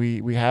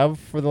 We have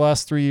for the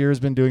last 3 years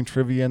been doing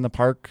trivia in the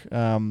park.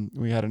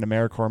 We had an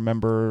AmeriCorps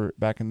member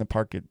back in the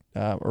park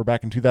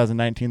back in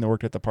 2019 that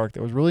worked at the park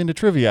that was really into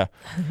trivia.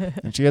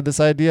 And she had this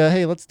idea,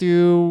 hey, let's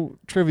do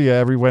trivia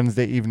every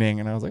Wednesday evening.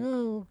 And I was like,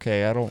 oh,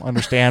 okay, I don't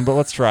understand, but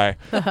let's try.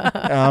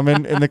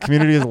 And the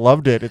community has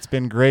loved it. It's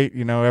been great.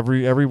 You know,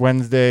 every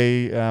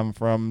Wednesday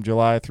from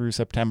July through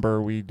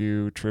September, we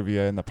do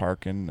trivia in the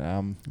park.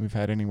 And we've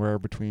had anywhere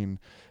between,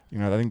 you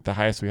know, I think the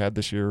highest we had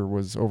this year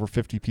was over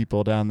 50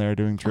 people down there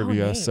doing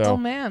trivia. Oh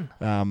man.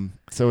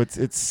 So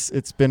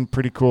it's been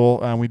pretty cool.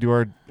 We do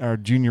our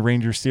Junior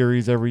Ranger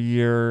series every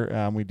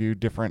year. We do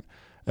different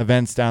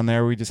events down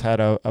there. We just had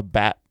a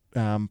bat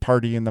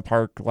party in the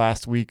park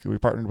last week. We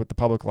partnered with the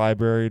public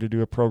library to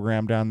do a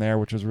program down there,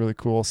 which was really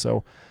cool.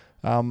 So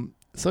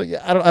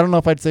yeah, I don't know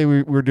if I'd say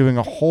we're doing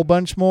a whole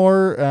bunch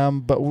more,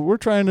 but we're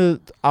trying to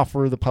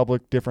offer the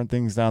public different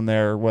things down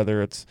there,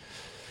 whether it's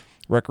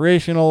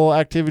recreational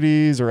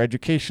activities or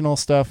educational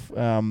stuff.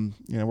 You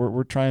know,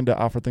 we're trying to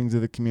offer things to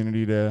the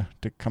community to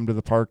come to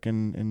the park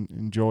and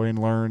enjoy and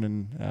learn.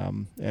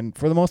 And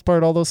for the most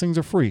part, all those things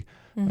are free.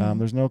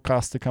 There's no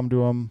cost to come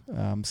to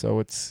them. So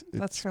it's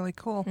that's really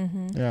cool.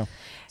 Yeah.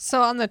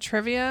 So on the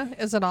trivia,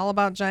 is it all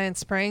about Giant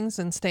Springs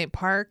and state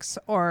parks,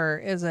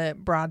 or is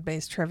it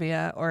broad-based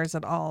trivia, or is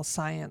it all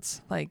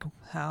science? Like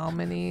how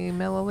many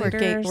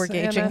milliliters? We're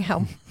gauging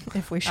how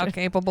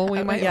capable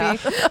we might be.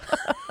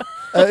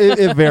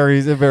 It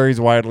varies. It varies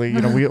widely.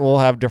 You know, we'll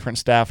have different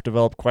staff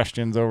develop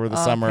questions over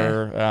the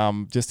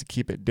summer just to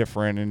keep it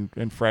different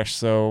and fresh.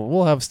 So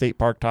we'll have state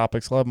park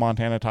topics. We'll have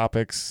Montana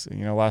topics.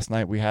 You know, last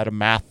night we had a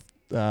math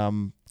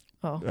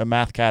a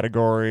math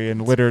category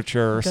and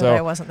literature. Good, So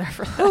I wasn't there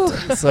for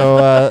that.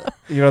 so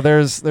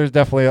there's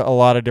definitely a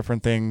lot of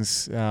different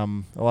things, a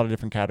lot of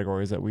different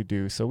categories that we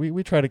do. So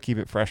we try to keep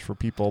it fresh for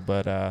people,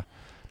 but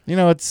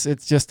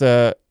it's just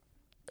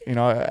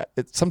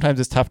sometimes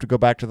it's tough to go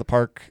back to the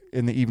park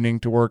in the evening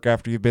to work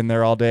after you've been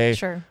there all day.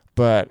 Sure.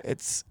 But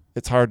it's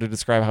hard to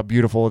describe how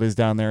beautiful it is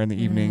down there in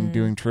the evening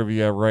doing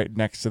trivia right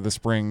next to the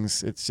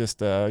springs. It's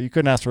just you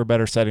couldn't ask for a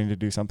better setting to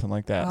do something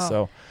like that. Oh.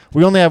 So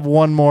we only have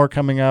one more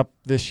coming up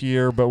this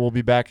year, but we'll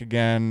be back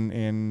again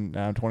in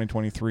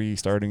 2023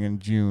 starting in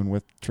June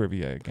with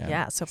trivia again.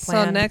 Yeah, so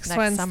plan next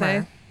Wednesday.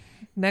 summer,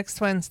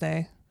 Next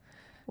Wednesday.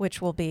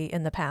 which will be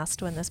in the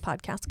past when this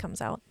podcast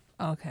comes out.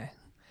 Okay.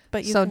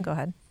 But you So- can go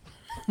ahead.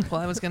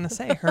 Well, I was going to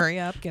say, hurry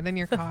up, get in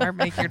your car,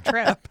 make your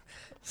trip.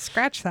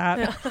 Scratch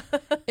that.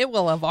 It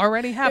will have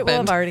already It happened. will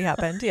have already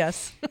happened,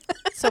 yes.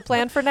 So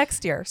plan for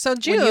next year. So When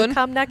June. you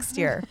come next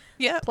year,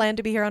 Yeah. plan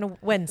to be here on a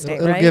Wednesday,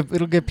 It'll right?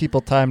 it'll give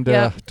people time to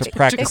Yeah. to To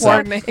practice that.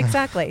 coordinate.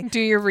 Exactly.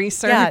 Do your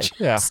research.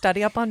 Yeah.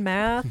 Study up on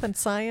math and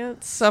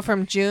science. So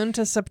from June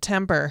to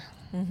September.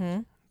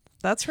 Mm-hmm.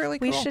 That's really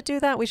cool. We should do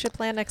that. We should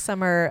plan next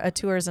summer a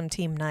tourism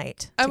team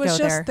night to I was go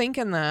just there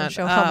thinking that. and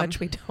show how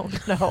much we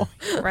don't know.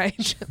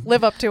 Right.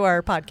 Live up to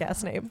our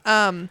podcast name.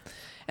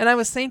 And I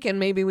was thinking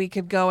maybe we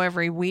could go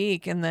every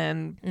week and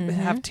then Mm-hmm.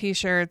 have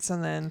T-shirts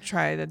and then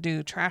try to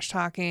do trash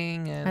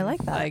talking and I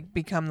like that. like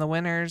become the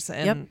winners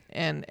and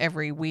and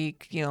every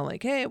week,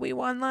 like, hey, we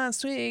won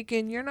last week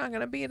and you're not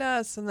gonna beat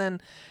us. And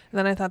then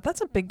I thought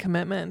that's a big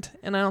commitment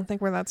and I don't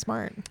think we're that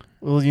smart.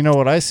 Well, you know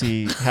what I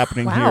see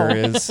happening Wow.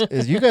 here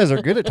is you guys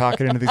are good at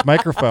talking into these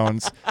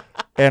microphones,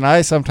 and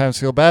I sometimes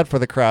feel bad for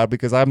the crowd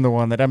because I'm the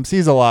one that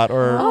MCs a lot.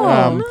 Or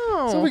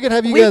No. so we could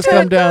have you We guys could,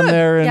 come down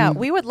there and Yeah,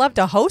 we would love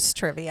to host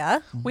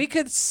trivia. We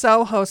could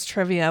so host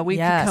trivia. We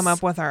Yes. could come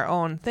up with our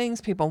own things.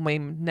 People may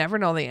never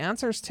know the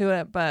answers to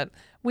it, but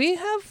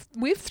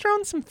we've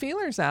thrown some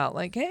feelers out.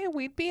 Like, hey,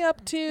 we'd be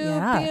up to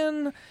Yeah.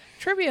 being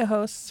trivia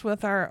hosts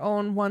with our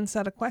own one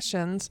set of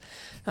questions.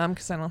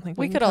 Because I don't think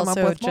we We can could come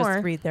also up with just more.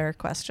 read their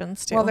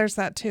questions too. Well, there's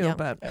that too. Yeah.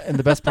 But and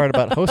the best part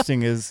about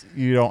hosting is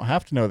you don't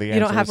have to know the answers. you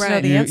don't have to know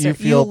Right. the answer. You,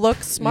 feel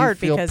look smart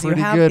feel because you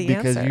pretty have good the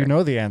because answer. you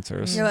know the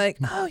answers. you're like,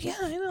 oh yeah,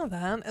 I know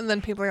that. And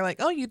then people are like,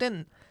 oh, you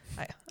didn't.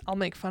 I'll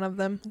make fun of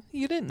them.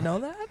 You didn't know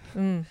that?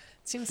 Mm.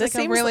 Seems This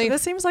like seems a really.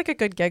 this seems like a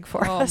good gig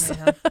for Oh us.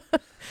 man.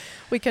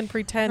 We can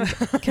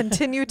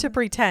continue to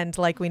pretend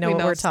like we know We what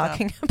know we're stuff.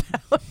 talking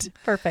about.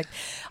 Perfect.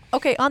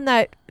 Okay, on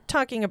that,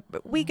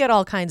 we get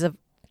all kinds of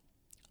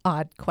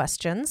odd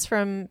questions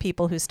from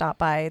people who stop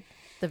by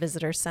the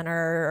visitor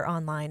center or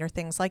online or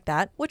things like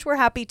that, which we're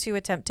happy to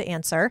attempt to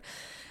answer.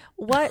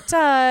 What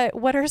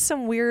are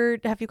some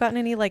weird? Have you gotten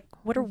any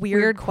what are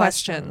weird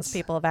questions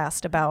people have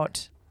asked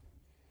about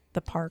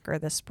the park or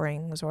the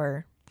springs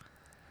or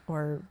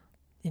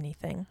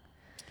anything?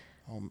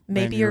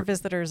 Maybe your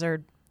visitors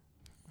are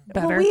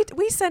Better. Well,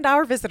 we send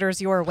our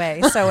visitors your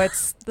way, so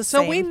it's the So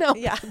same. we know.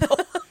 Yeah.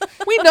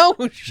 We know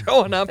who's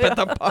showing up at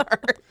the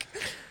park.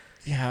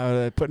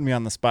 Yeah, putting me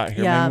on the spot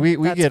here. Yeah, Man, we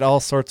that's- get all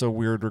sorts of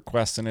weird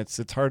requests, and it's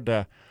hard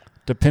to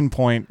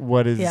pinpoint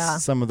what is Yeah.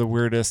 some of the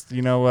weirdest.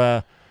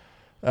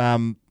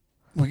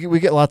 We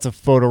get lots of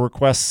photo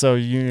requests. So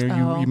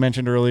you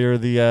mentioned earlier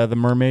the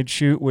mermaid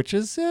shoot, which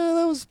is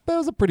that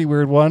was a pretty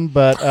weird one.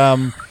 But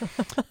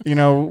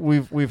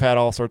we've had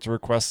all sorts of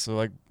requests, so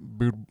like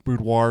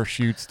boudoir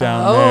shoots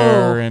down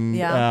there, and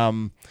yeah.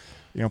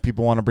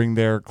 People want to bring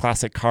their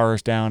classic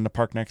cars down to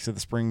park next to the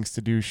springs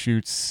to do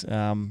shoots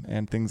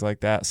and things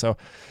like that. So.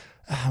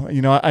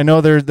 I know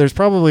there's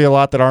probably a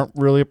lot that aren't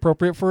really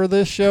appropriate for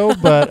this show,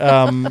 but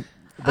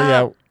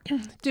yeah.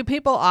 Do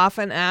people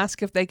often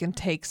ask if they can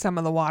take some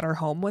of the water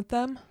home with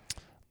them?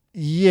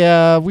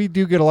 Yeah, we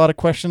do get a lot of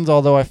questions,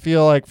 although I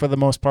feel like for the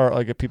most part,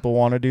 like if people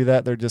want to do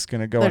that, they're just going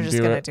to go They're and just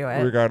do gonna it, do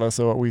it. regardless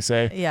of what we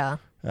say. Yeah.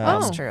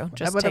 Oh. That's true.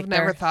 Just I would have take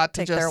never their- thought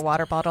to take their just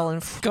water bottle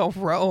and go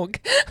rogue.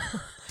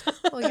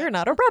 well, you're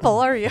not a rebel,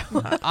 are you?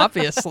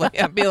 Obviously,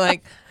 I'd be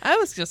like, I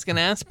was just going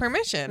to ask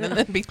permission and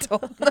then be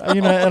told no.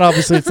 And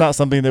obviously it's not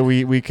something that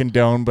we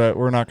condone, but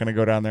we're not going to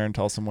go down there and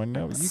tell someone,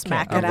 no, you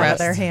Smack can't it do out of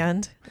that. their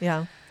hand.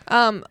 Yeah.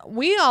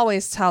 We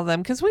always tell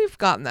them, because we've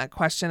gotten that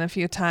question a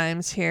few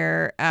times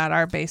here at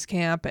our base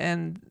camp,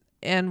 and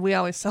we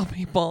always tell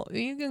people,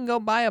 you can go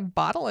buy a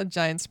bottle of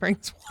Giant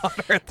Springs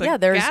water at the Yeah,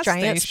 there's gas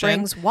Giant station.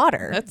 Springs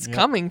water. That's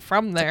coming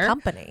from there.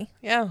 Company.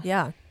 Yeah.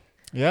 Yeah.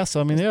 Yeah,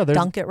 so I mean, yeah, there's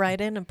Dunk it right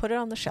in and put it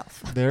on the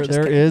shelf. There Just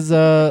there kidding. is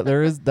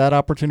that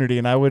opportunity,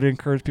 and I would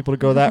encourage people to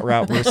go that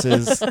route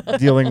versus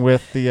dealing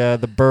with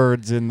the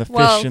birds and the fish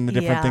Well, and the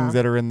different yeah. things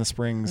that are in the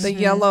springs. The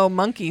yellow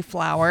monkey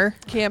flower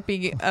can't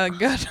be a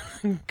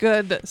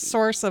good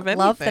source of anything.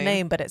 Love the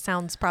name, but it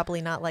sounds probably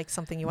not like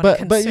something you want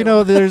to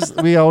consume.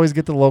 But we always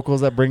get the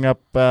locals that bring up,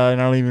 and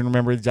I don't even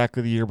remember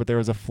exactly the year, but there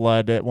was a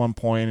flood at one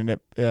point, and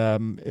it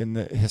in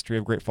the history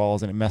of Great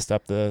Falls, and it messed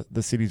up the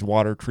city's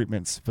water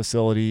treatment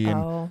facility.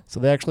 And so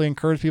they actually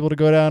encourage people to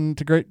go down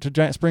to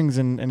Giant Springs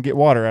and get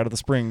water out of the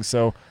springs.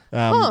 So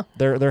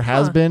there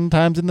has been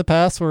times in the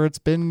past where it's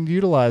been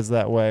utilized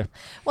that way.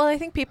 Well, I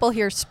think people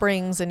hear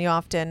springs and you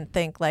often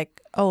think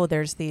like, oh,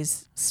 there's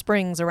these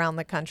springs around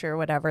the country or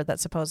whatever that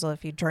supposedly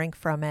if you drink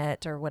from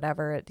it or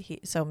whatever,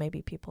 so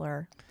maybe people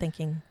are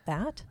thinking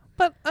that.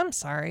 But I'm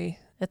sorry.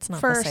 It's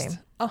not First, the same.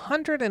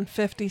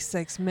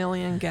 156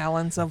 million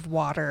gallons of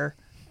water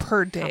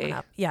per day. Coming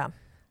up. Yeah.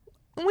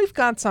 We've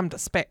got some to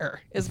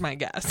spare, is my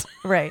guess.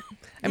 Right.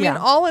 I mean,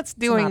 all it's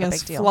doing not a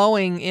is big deal.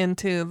 flowing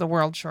into the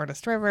world's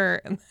shortest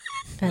river and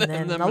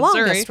then the Missouri.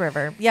 longest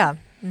river. Yeah.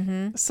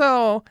 Mm-hmm.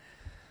 So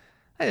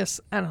I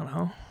don't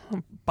know.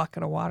 A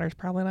bucket of water is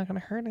probably not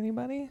going to hurt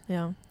anybody.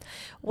 Yeah.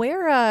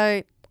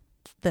 Where,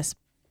 this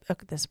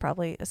is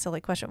probably a silly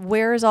question.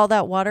 Where is all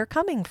that water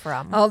coming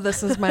from? Oh,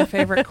 this is my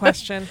favorite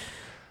question.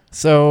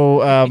 So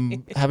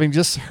having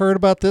just heard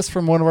about this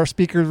from one of our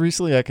speakers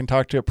recently, I can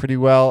talk to it pretty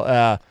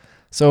well.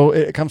 So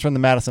it comes from the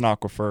Madison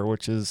Aquifer,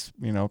 which is,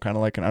 kind of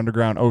like an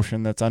underground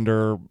ocean that's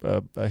under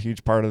a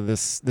huge part of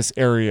this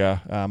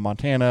area,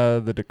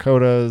 Montana, the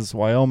Dakotas,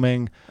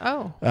 Wyoming.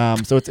 Oh.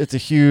 So it's a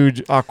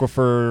huge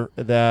aquifer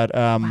that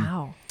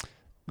Wow.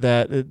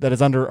 that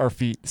is under our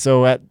feet.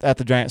 So at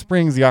the Giant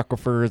Springs, the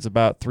aquifer is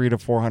about 300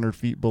 to 400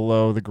 feet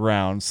below the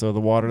ground. So the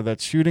water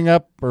that's shooting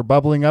up or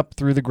bubbling up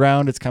through the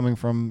ground, it's coming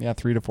from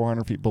 300 to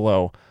 400 feet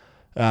below.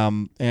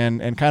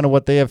 And kind of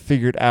what they have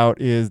figured out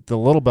is the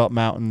Little Belt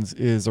Mountains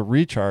is a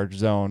recharge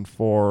zone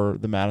for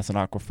the Madison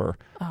Aquifer,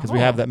 because we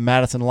have that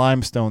Madison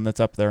limestone that's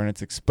up there and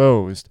it's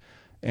exposed.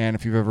 And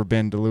if you've ever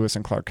been to Lewis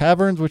and Clark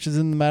Caverns, which is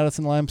in the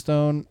Madison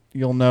limestone,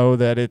 you'll know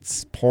that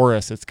it's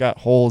porous. It's got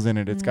holes in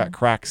it. It's got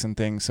cracks and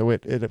things. So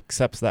it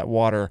accepts that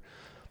water.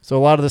 So a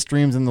lot of the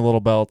streams in the Little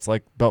Belts,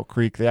 like Belt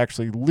Creek, they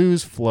actually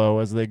lose flow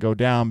as they go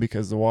down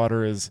because the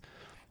water is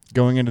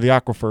going into the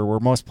aquifer, where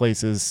most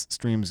places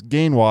streams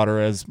gain water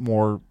as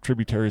more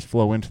tributaries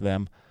flow into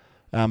them.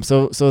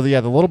 So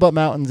the Little Belt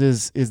Mountains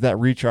is that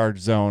recharge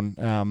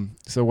zone.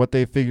 So what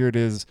they figured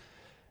is,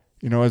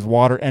 as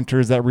water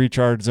enters that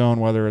recharge zone,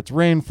 whether it's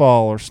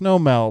rainfall or snow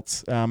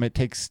melts, it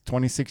takes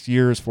 26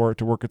 years for it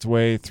to work its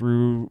way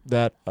through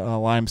that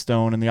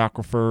limestone and the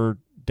aquifer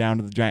down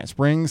to the Giant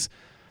Springs.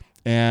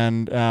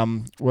 And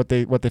what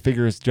they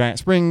figure is Giant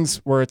Springs,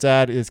 where it's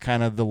at, is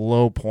kind of the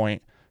low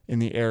point in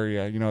the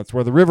area. It's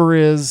where the river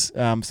is,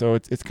 so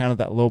it's kind of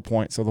that low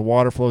point. So the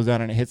water flows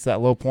down and it hits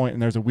that low point,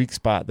 and there's a weak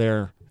spot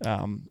there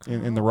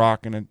in the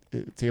rock, and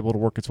it's able to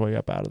work its way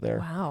up out of there.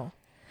 Wow.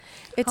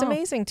 It's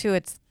amazing, too.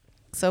 It's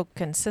so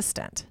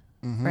consistent,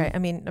 right? I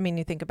mean,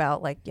 you think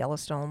about like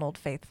Yellowstone, Old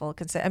Faithful.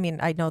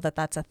 I know that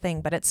that's a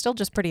thing, but it's still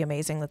just pretty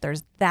amazing that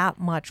there's that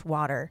much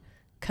water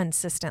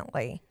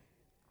consistently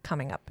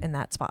coming up in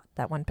that spot,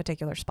 that one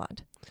particular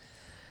spot.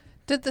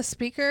 Did the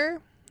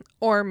speaker,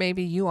 or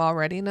maybe you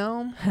already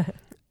know,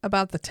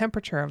 about the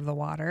temperature of the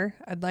water?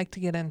 I'd like to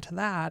get into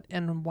that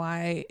and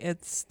why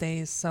it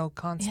stays so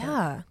constant.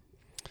 Yeah.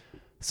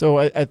 So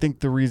I think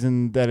the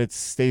reason that it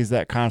stays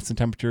that constant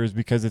temperature is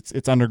because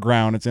it's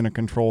underground. It's in a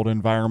controlled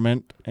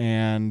environment,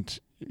 and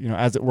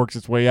as it works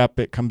its way up,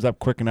 it comes up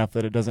quick enough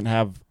that it doesn't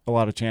have a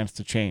lot of chance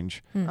to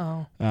change.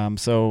 Oh.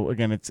 So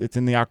again, it's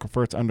in the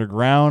aquifer. It's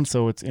underground,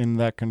 so it's in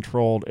that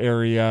controlled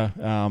area,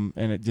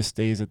 and it just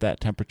stays at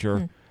that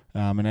temperature.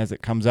 And as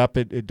it comes up,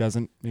 it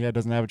doesn't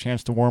have a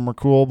chance to warm or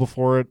cool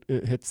before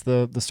it hits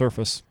the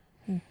surface.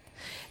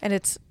 And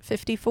it's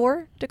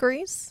 54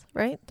 degrees,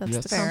 right? That's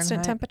Yes. the constant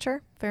Fahrenheit.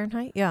 temperature.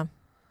 Fahrenheit, yeah.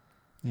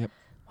 Yep.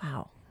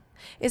 Wow.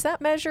 Is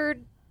that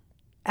measured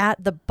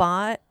at the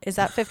is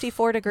that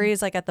 54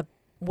 degrees, like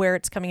where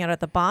it's coming out at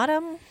the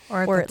bottom,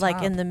 Or at or the like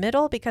top? in the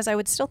middle? Because I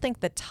would still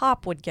think the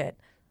top would get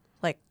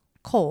like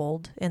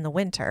cold in the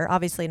winter.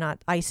 Obviously not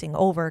icing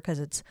over because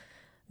it's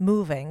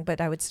moving,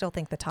 but I would still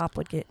think the top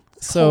would get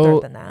colder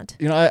than that.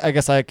 I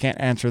guess I can't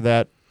answer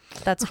that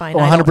That's fine. I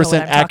don't know what 100% I'm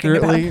talking about.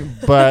 accurately,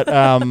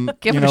 but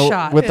Give it a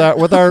shot. with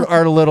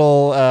our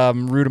little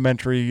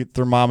rudimentary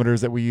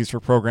thermometers that we use for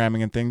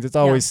programming and things, it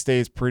always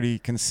stays pretty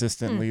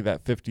consistently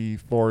that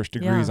 54ish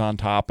degrees on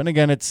top. And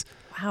again,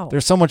 Wow.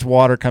 there's so much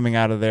water coming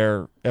out of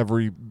there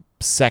every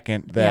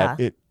second that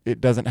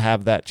it doesn't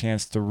have that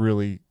chance to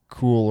really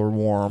cool or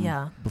warm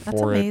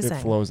before it amazing.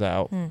 flows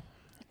out.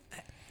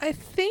 I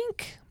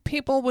think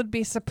people would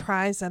be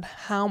surprised at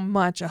how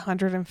much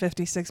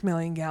 156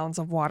 million gallons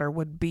of water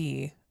would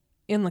be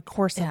in the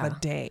course of a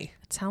day.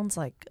 It sounds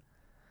like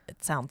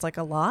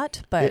a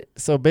lot, but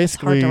So it's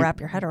basically, hard to wrap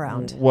your head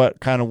around. what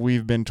kind of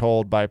we've been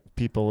told by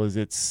people is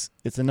it's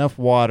enough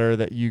water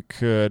that you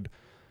could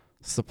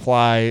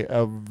supply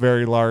a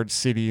very large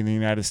city in the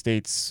United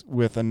States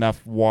with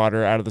enough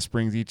water out of the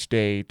springs each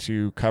day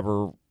to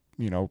cover,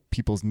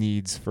 people's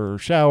needs for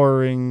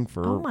showering,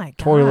 for Oh my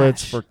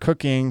toilets, gosh. for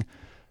cooking.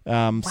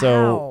 Wow.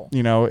 So,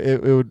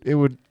 it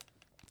would,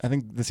 I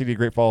think the city of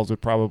Great Falls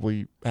would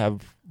probably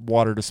have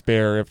water to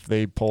spare if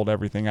they pulled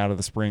everything out of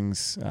the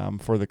springs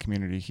for the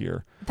community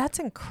here. That's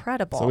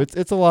incredible. So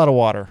it's a lot of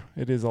water.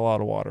 It is a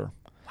lot of water.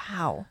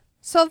 Wow.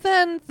 So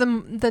then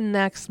the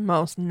next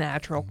most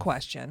natural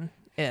question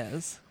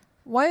is,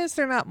 why is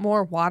there not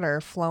more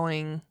water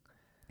flowing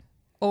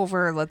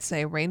over, let's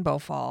say, Rainbow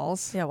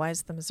Falls? Yeah, why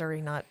is the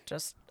Missouri not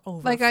just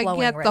overflowing? Like, I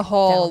get right the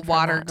whole down from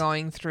water that?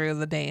 going through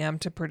the dam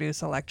to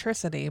produce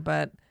electricity,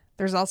 but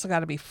there's also got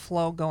to be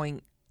flow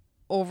going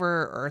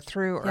over or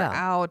through or Yeah.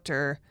 out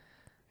or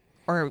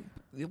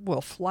it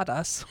will flood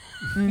us,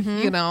 Mm-hmm.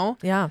 you know?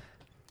 Yeah,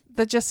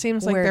 That just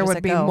seems like Where there does would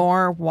it be go?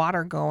 more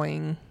water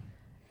going.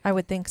 I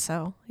would think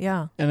so.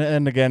 Yeah.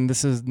 And again,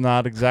 this is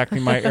not exactly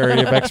my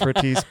area of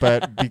expertise,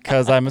 but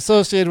because I'm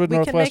associated with We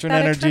Northwestern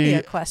can make that Energy,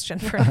 a trivia question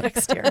for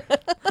next year.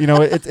 you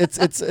know,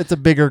 it's a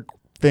bigger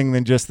thing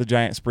than just the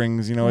Giant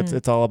Springs. You know,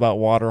 it's all about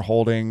water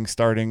holding,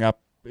 starting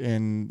up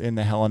in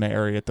the Helena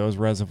area at those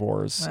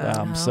reservoirs.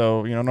 Wow.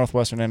 So you know,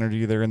 Northwestern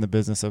Energy, they're in the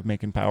business of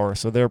making power,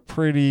 so they're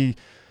pretty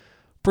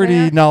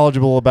Yeah.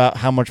 knowledgeable about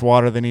how much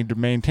water they need to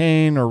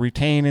maintain or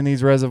retain in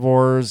these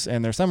reservoirs.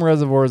 And there's some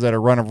reservoirs that are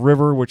run of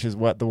river, which is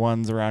what the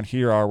ones around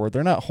here are, where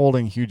they're not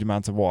holding huge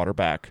amounts of water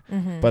back.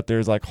 Mm-hmm. But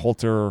there's like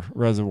Holter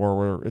Reservoir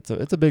where it's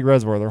a big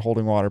reservoir, they're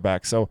holding water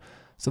back. So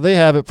they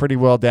have it pretty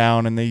well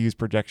down, and they use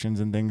projections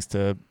and things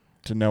to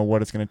know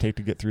what it's going to take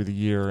to get through the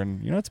year.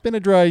 And you know, it's been a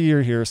dry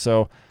year here,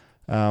 so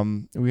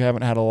we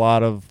haven't had a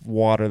lot of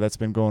water that's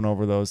been going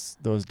over those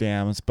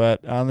dams.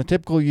 But on the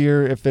typical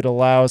year, if it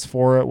allows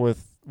for it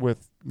with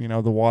you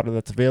know, the water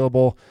that's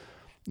available,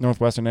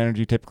 Northwestern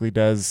Energy typically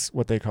does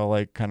what they call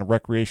like kind of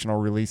recreational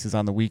releases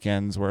on the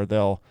weekends, where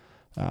they'll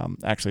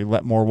actually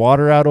let more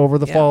water out over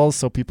the Yeah. falls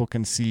so people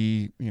can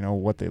see, you know,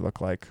 what they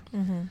look like.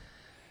 Mm-hmm.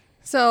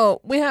 So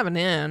we have an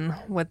in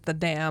with the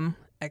dam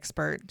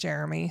expert,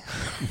 Jeremy.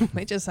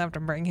 We just have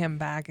to bring him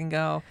back and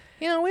go,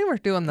 you know, we were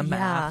doing the Yeah.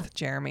 math,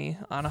 Jeremy,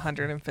 on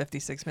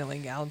 156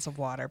 million gallons of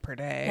water per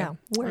day. Yeah.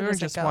 Where We were does it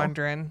just go?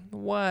 wondering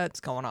what's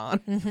going on.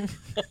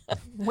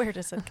 Where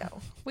does it go?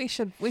 We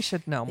should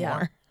know Yeah.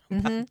 more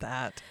Mhm. about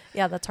that.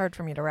 Yeah, that's hard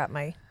for me to wrap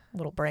my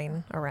little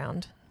brain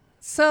around.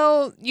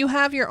 So you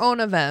have your own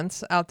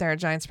events out there at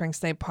Giant Springs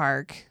State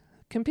Park.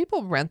 Can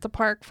people rent the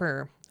park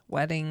for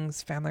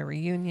weddings, family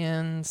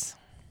reunions,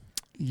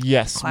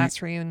 Yes,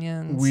 class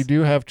reunions? we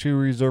do have 2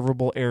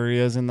 reservable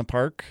areas in the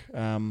park.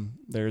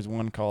 There's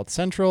one called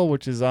Central,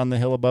 which is on the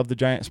hill above the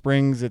Giant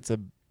Springs. It's a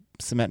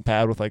cement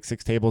pad with like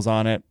 6 tables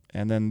on it.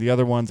 And then the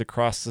other one's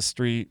across the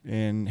street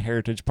in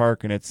Heritage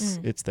Park, and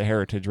it's the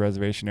Heritage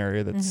Reservation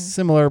area that's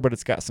similar, but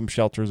it's got some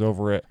shelters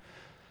over it.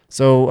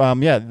 So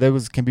yeah,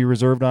 those can be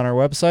reserved on our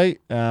website,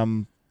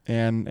 and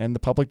the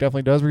public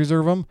definitely does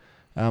reserve them.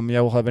 Yeah,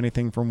 we'll have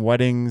anything from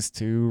weddings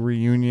to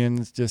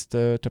reunions, just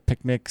to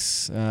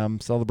picnics,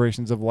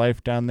 celebrations of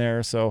life down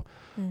there. So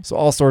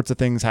all sorts of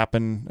things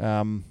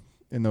happen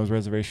in those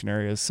reservation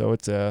areas. So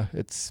it's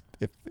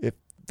if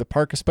the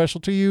park is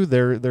special to you,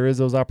 there is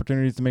those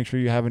opportunities to make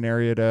sure you have an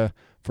area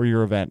for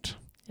your event.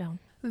 Yeah.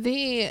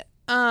 The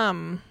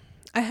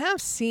I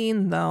have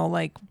seen though,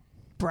 like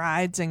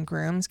brides and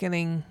grooms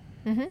getting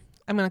Mm-hmm.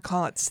 I'm gonna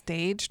call it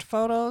staged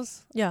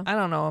photos. Yeah. I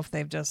don't know if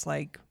they've just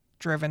like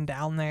driven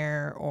down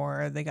there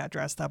or they got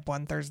dressed up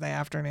one Thursday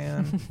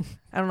afternoon.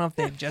 I don't know if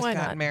they've just Why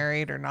got not?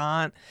 married or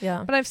not.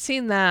 Yeah. But I've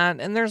seen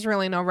that, and there's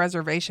really no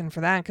reservation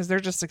for that because they're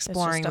just It's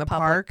exploring just a the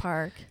public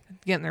park,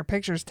 getting their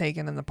pictures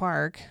taken in the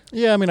park.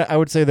 Yeah, I mean, I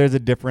would say there's a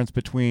difference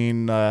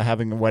between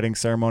having a wedding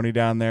ceremony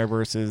down there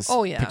versus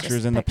Oh, yeah. pictures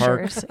Just in the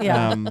park. pictures,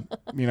 yeah.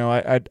 You know,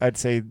 I'd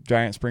say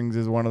Giant Springs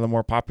is one of the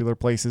more popular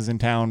places in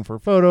town for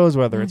photos,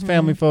 whether it's Mm-hmm.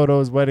 family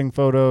photos, wedding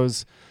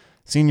photos,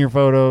 senior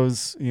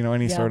photos, you know,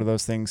 any Yeah. sort of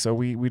those things. So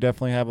we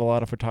definitely have a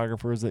lot of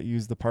photographers that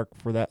use the park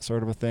for that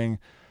sort of a thing.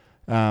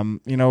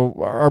 You know,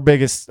 our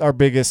biggest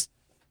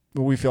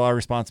what we feel our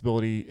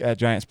responsibility at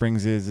Giant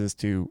Springs is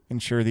to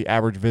ensure the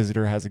average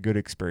visitor has a good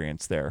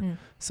experience there.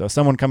 So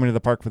someone coming to the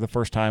park for the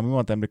first time, we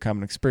want them to come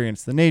and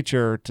experience the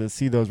nature, to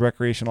see those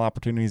recreational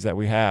opportunities that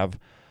we have.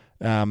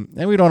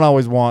 And we don't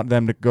always want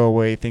them to go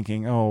away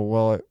thinking, oh,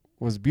 well, it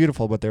was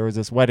beautiful, but there was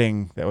this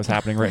wedding that was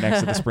happening right next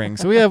to the spring.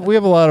 So we have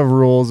a lot of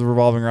rules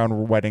revolving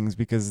around weddings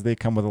because they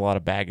come with a lot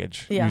of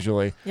baggage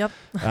usually. Yep.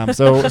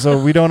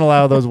 So we don't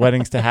allow those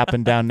weddings to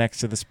happen down next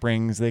to the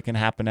springs. They can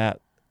happen at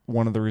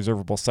one of the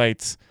reservable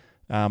sites.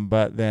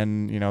 But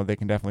then, you know, they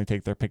can definitely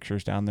take their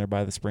pictures down there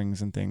by the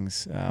springs and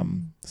things.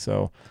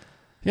 So,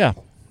 yeah.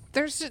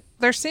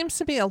 There seems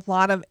to be a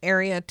lot of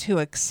area to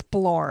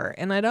explore,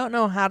 and I don't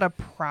know how to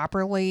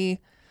properly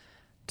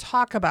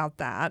talk about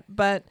that.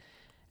 But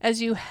as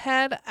you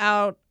head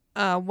out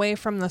away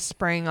from the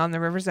spring on the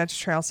River's Edge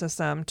Trail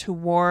System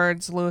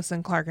towards Lewis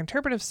and Clark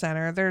Interpretive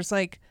Center, there's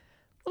like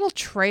little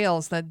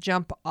trails that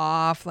jump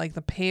off like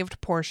the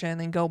paved portion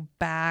and go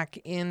back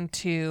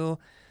into.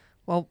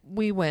 Well,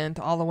 we went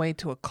all the way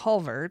to a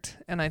culvert,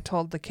 and I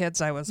told the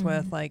kids I was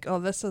with, like, oh,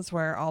 this is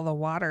where all the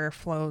water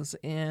flows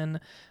in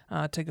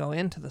to go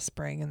into the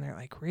spring. And they're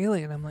like,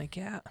 really? And I'm like,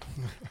 yeah.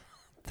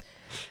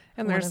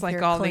 And One there's of like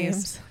your all claims.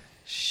 these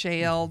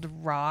shaled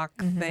rock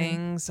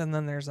things, and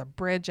then there's a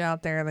bridge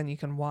out there. Then you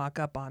can walk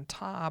up on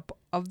top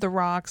of the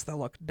rocks that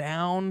look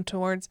down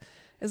towards.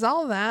 Is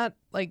all that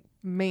like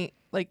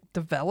like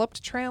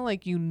developed trail,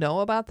 like you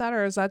know about that,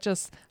 or is that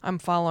just I'm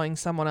following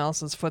someone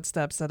else's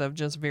footsteps that have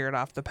just veered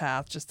off the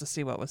path just to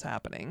see what was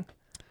happening?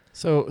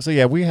 So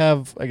yeah, we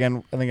have,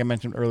 again, I think I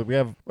mentioned earlier, we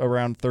have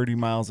around 30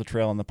 miles of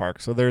trail in the park.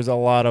 So there's a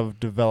lot of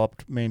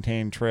developed,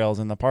 maintained trails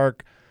in the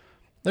park.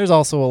 There's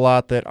also a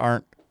lot that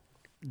aren't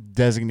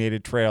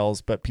designated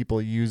trails, but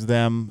people use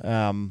them.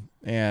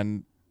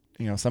 And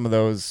some of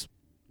those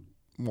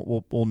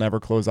will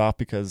never close off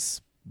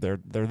because they're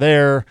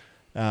there.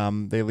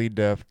 They lead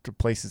to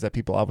places that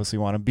people obviously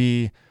want to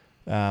be.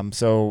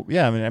 So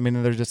yeah, I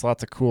mean, there's just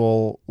lots of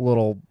cool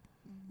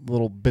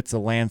little bits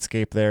of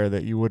landscape there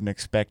that you wouldn't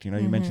expect. You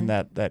mentioned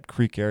that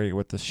creek area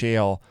with the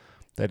shale.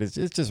 It's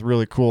just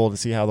really cool to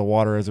see how the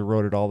water has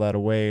eroded all that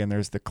away. And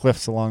there's the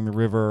cliffs along the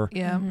river.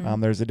 Yeah.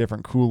 There's the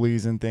different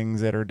coulees and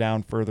things that are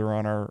down further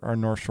on our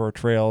North Shore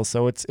trails.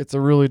 So it's a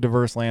really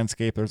diverse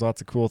landscape. There's lots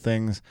of cool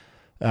things.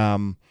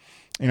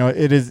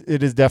 It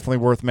is definitely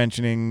worth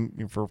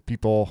mentioning for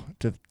people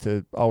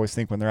to always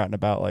think when they're out and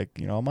about, like,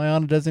 am I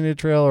on a designated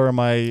trail or am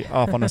I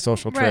off on a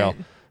social trail?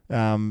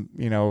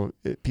 Right.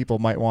 People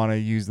might want to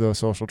use those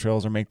social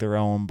trails or make their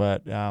own,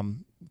 but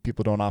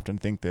people don't often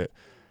think that,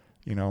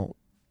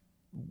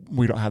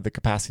 we don't have the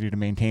capacity to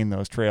maintain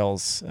those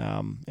trails.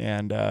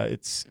 And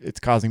it's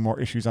causing more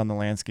issues on the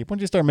landscape.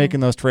 Once you start making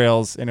those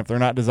trails, and if they're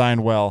not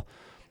designed well,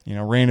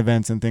 rain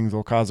events and things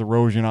will cause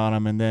erosion on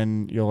them, and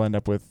then you'll end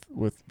up with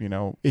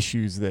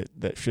issues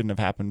that shouldn't have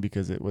happened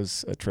because it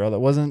was a trail that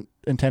wasn't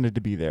intended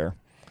to be there.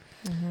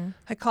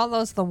 I call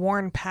those the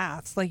worn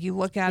paths. Like you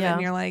look at it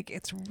and you're like,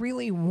 it's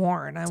really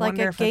worn. It's I like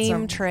wonder a if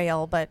game it's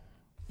trail, but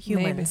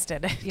humans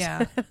did it.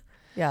 Yeah.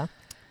 Yeah.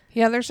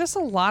 Yeah, there's just a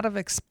lot of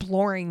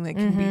exploring that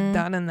can be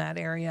done in that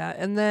area.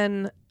 And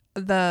then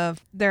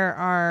there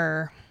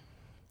are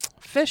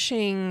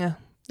fishing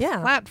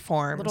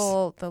platforms.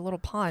 The little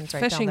ponds right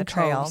fishing down the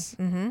trail. coves.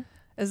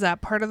 Is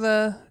that part of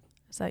the...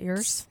 Is that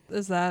yours?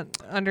 Is that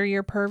under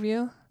your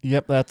purview?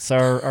 Yep, that's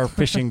our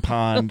fishing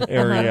pond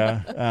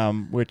area,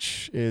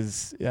 which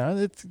is,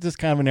 it's just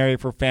kind of an area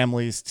for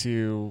families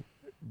to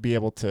be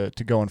able to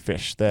go and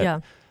fish.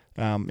 That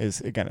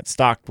it's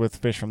stocked with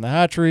fish from the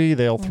hatchery.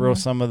 They'll throw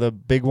some of the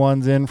big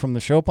ones in from the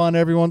show pond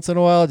every once in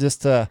a while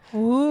just to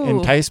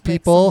entice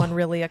people. Someone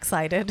really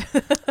excited.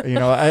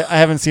 I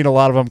haven't seen a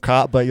lot of them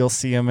caught, but you'll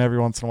see them every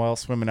once in a while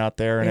swimming out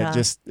there, and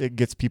it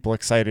gets people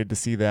excited to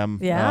see them.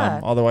 Yeah.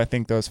 Although I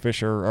think those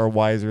fish are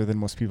wiser than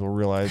most people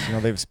realize.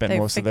 They've spent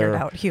most of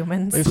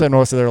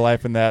their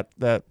life in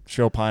that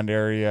show pond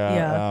area.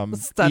 Yeah.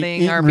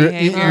 Studying our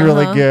behavior. Eating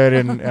really good,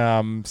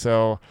 and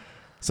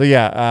So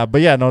yeah,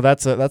 but yeah, no,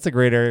 that's a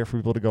great area for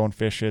people to go and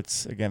fish.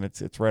 It's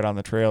right on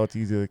the trail. It's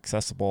easily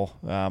accessible.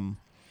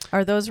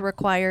 Are those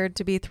required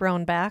to be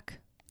thrown back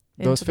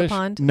those into fish? the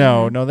pond?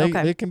 No,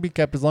 they can be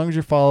kept as long as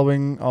you're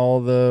following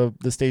all the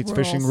state's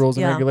fishing rules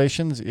and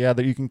regulations. Yeah,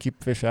 that you can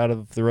keep fish out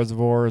of the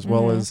reservoir as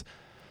well as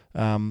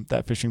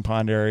that fishing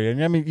pond area.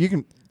 And I mean, you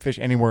can fish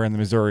anywhere in the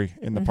Missouri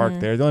in the park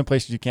there. The only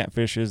places you can't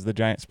fish is the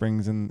Giant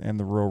Springs and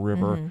the Rural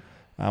River.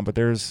 But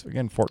there's,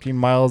 again, 14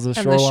 miles of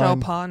shoreline.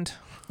 And the show pond.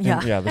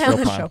 Yeah, the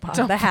show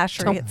pond. The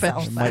hatchery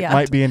itself.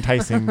 Might be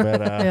enticing, but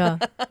yeah.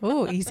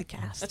 Ooh, easy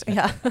cast.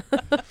 Yeah.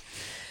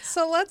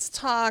 So let's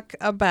talk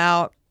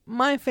about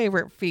my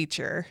favorite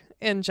feature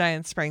in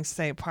Giant Springs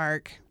State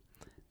Park,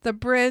 the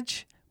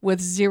bridge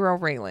with 0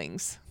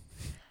 railings.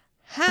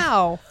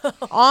 How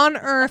on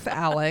earth,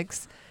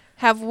 Alex,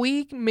 have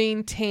we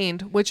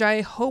maintained, which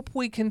I hope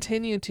we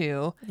continue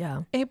to,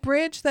 a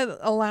bridge that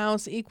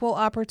allows equal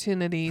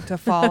opportunity to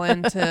fall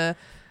into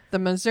the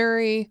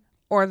Missouri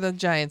or the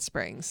Giant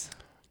Springs?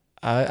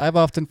 I've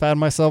often found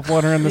myself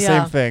wondering the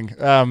same thing.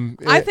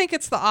 I think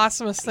it's the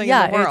awesomest thing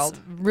in the world.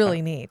 It's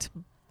really neat.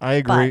 I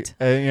agree.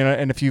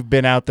 And if you've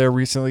been out there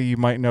recently, you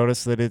might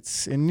notice that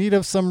it's in need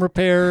of some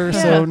repair.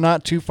 Yeah. So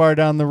not too far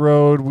down the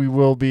road, we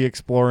will be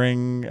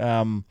exploring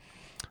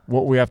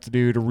what we have to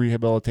do to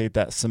rehabilitate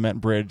that cement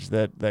bridge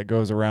that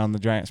goes around the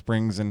Giant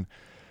Springs. And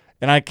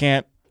I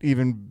can't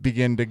even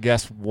begin to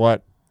guess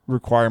what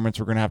requirements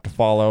we're going to have to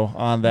follow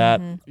on that.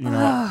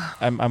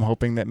 I'm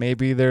hoping that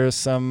maybe there's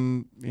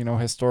some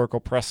historical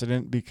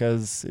precedent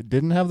because it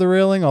didn't have the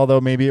railing, although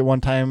maybe at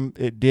one time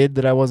it did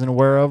that I wasn't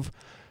aware of.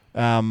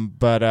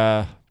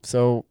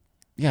 So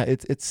yeah,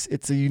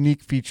 it's a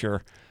unique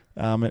feature,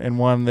 and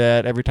one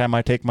that every time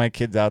I take my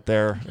kids out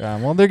there,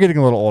 they're getting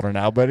a little older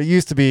now, but it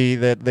used to be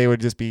that they would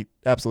just be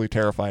absolutely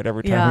terrified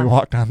every time we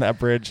walked on that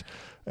bridge.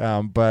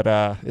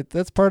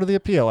 That's part of the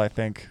appeal, I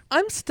think.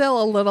 I'm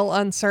still a little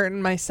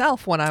uncertain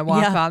myself when I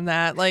walk on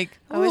that. Like,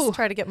 I always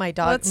try to get my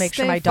dog, make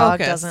sure my dog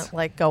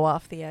doesn't go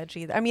off the edge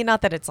either. I mean,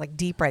 not that it's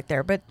deep right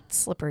there, but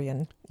slippery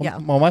and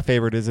Well, my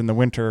favorite is in the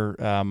winter.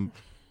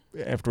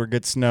 After it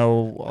gets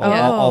snow,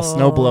 I'll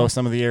snow blow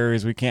some of the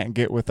areas we can't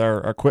get with our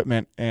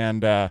equipment,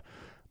 and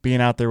being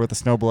out there with a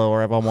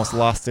snowblower, I've almost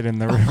lost it in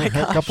the river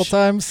a couple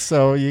times.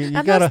 So you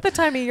And gotta. that's the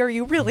time of year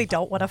you really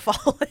don't want to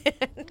fall in.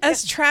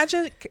 As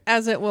tragic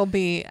as it will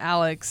be,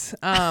 Alex,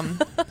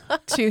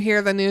 to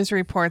hear the news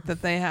report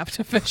that they have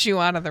to fish you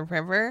out of the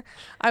river,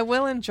 I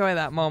will enjoy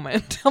that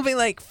moment. I'll be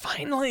like,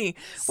 finally,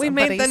 we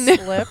made the Somebody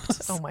news.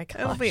 slipped. Oh my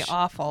gosh. It'll be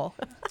awful.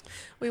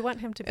 We want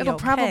him to be It'll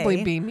okay.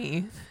 probably be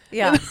me.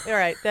 Yeah. All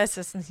right. This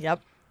is,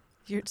 yep.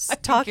 You're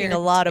just talking a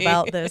lot guarantee.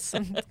 about this,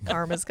 and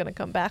karma's going to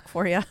come back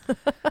for you.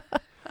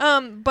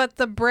 But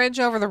the bridge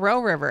over the Roe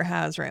River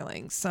has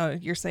railings, so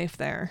you're safe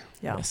there.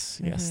 Yeah.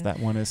 Yes, that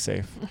one is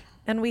safe.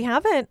 And we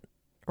haven't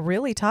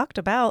really talked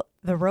about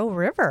the Roe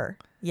River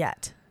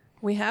yet,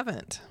 We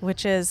haven't.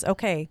 which is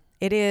okay.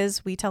 It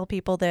is. We tell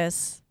people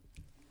this.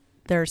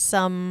 There's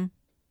some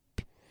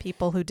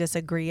people who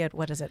disagree at,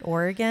 what is it,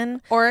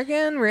 Oregon?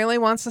 Oregon really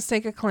wants to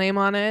stake a claim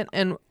on it,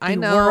 and I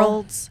The know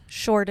world's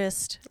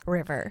shortest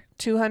river.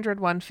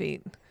 201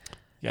 feet.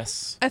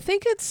 Yes. I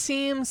think it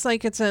seems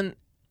like it's an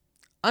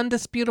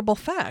undisputable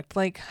fact.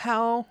 Like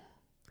how,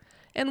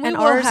 and we And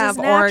will ours have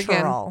is Oregon.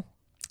 natural.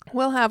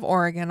 We'll have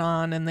Oregon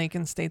on, and they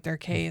can state their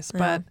case. Yeah.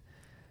 But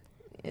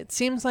it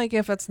seems like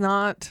if it's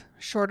not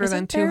shorter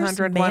than Isn't theirs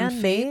 201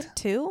 man-made feet,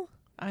 too?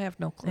 I have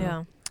no clue.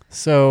 Yeah.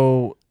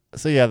 So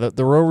yeah,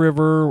 the Roe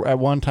River at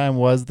one time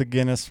was the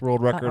Guinness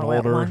World Record At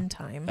holder one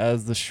time.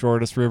 as the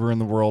shortest river in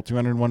the world,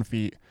 201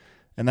 feet.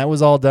 And that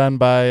was all done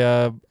by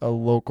a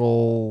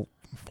local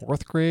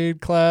 4th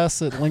grade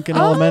class at Lincoln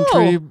Oh,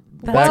 Elementary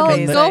that's back Well,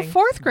 in the, go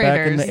fourth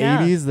back in graders. the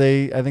Yeah.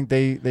 80s. I think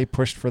they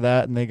pushed for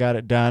that and they got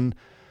it done.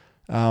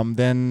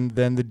 Then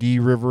the Dee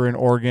River in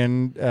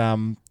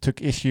Oregon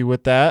took issue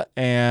with that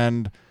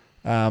and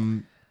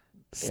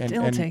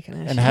Still taking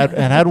it. and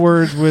had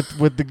words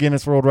with the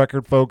Guinness World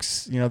Record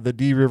folks. You know, the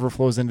Dee River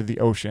flows into the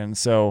ocean,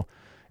 so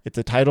it's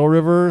a tidal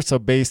river. So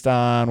based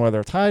on whether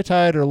it's high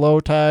tide or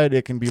low tide,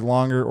 it can be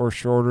longer or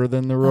shorter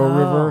than the Roe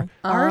River.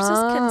 Ours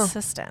Oh. is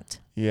consistent.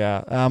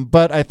 Yeah,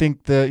 but I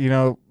think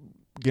the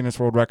Guinness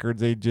World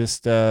Records, they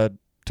just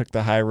took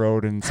the high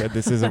road and said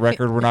this is a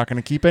record we're not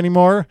going to keep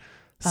anymore.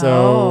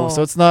 So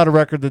Oh. it's not a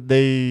record that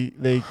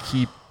they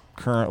keep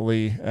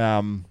currently.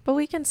 But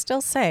we can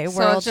still say So it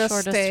world's just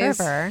shortest stays-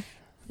 river.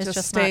 It's just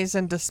just stays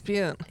in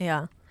dispute not,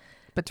 yeah.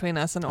 between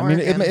us and I mean,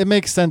 Oregon. it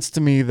makes sense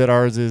to me that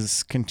ours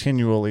is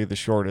continually the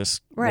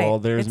shortest. Right. Well,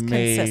 there's It's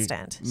may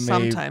consistent.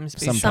 Sometimes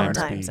be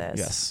Sometimes be, is.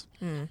 yes.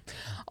 Mm.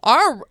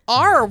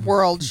 Our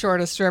world's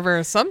shortest river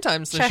is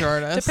sometimes the Check-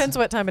 shortest. Depends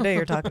what time of day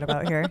you're talking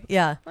about here.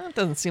 Yeah. That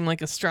doesn't seem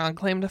like a strong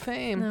claim to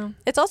fame. No.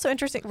 It's also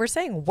interesting. We're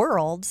saying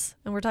worlds,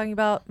 and we're talking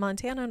about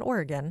Montana and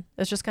Oregon.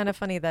 It's just kind of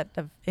funny that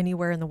of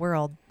anywhere in the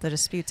world, the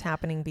disputes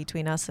happening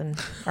between us and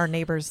our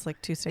neighbors,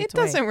 like 2 states It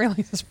away. doesn't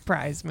really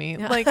surprise me.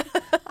 Yeah. Like,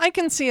 I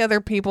can see other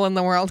people in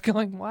the world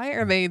going, why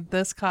are they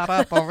this caught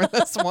up over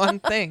this one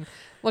thing?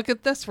 Look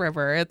at this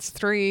river. It's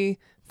 3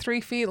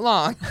 feet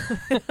long.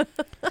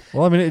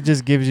 Well, I mean, it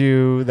just gives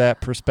you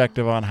that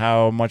perspective on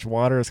how much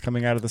water is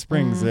coming out of the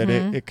springs that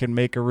Mhm. it can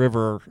make a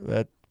river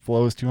that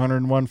flows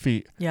 201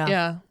 feet. Yeah.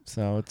 Yeah.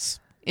 So it's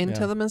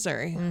Into Yeah. the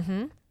Missouri.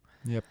 Mm-hmm.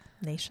 Yep.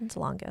 Nation's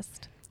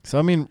longest. So,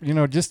 I mean,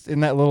 just in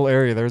that little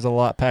area, there's a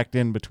lot packed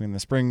in between the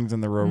springs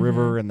and the Roe Mhm.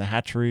 River and the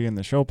hatchery and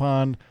the show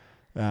pond.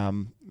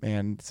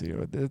 And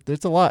so,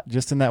 there's a lot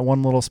just in that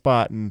one little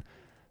spot. And,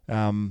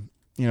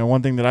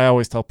 one thing that I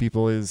always tell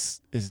people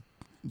is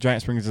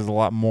Giant Springs is a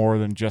lot more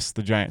than just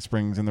the Giant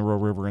Springs and the Roe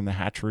River and the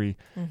hatchery.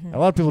 Mm-hmm. A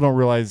lot of people don't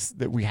realize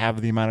that we have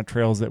the amount of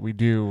trails that we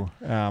do.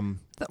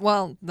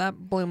 Well,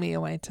 that blew me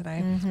away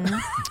today.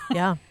 Mm-hmm.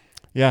 Yeah.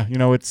 Yeah,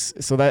 it's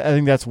so that I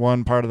think that's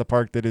one part of the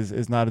park that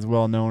is not as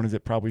well known as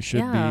it probably should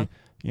Yeah.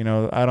 be.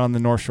 Out on the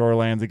North Shore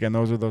lands, again,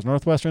 those are those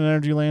Northwestern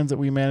Energy lands that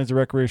we manage the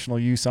recreational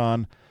use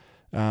on.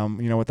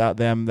 Without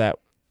them, that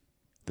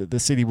the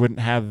city wouldn't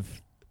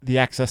have the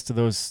access to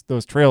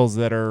those trails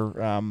that are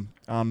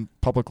on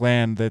public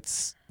land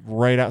that's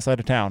right outside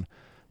of town.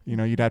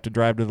 You'd have to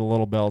drive to the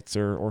Little Belts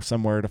or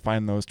somewhere to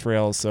find those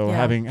trails. So Yeah.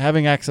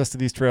 having access to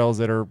these trails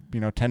that are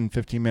 10,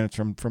 15 minutes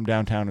from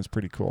downtown is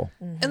pretty cool.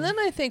 Mm-hmm. And then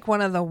I think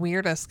one of the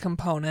weirdest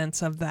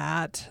components of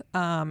that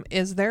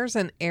is there's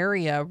an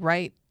area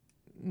right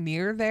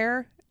near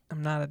there.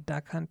 I'm not a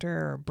duck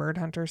hunter or a bird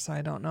hunter, so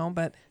I don't know,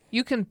 but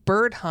you can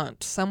bird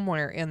hunt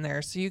somewhere in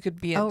there. So you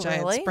could be at Oh,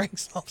 Giant really?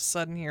 Springs, all of a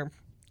sudden hear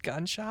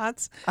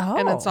gunshots, Oh.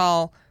 and it's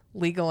all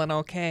legal and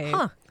okay.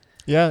 Huh.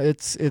 Yeah,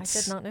 it's I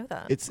did not know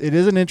that. it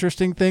is an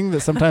interesting thing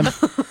that sometimes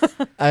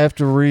I have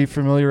to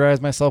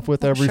re-familiarize myself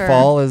with every Sure.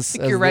 fall as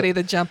Like you're ready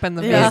to jump in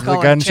the Yeah.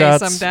 vehicle the and chase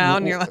gunshots them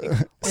down. You're like, what are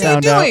you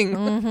sound out. doing?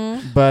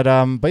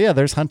 Mm-hmm. But yeah,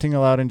 there's hunting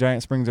allowed in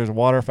Giant Springs. There's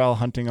waterfowl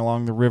hunting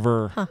along the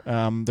river.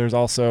 Huh. There's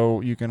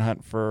also you can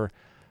hunt for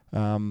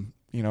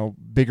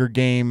bigger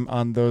game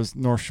on those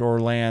North Shore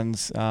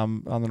lands,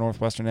 on the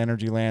Northwestern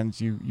Energy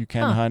lands. You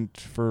can Huh. hunt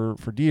for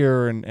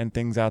deer and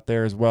things out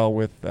there as well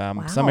with some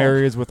Wow.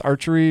 areas with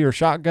archery or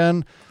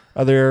shotgun,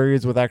 other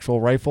areas with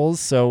actual rifles.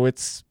 So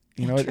it's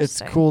it's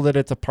Interesting. cool that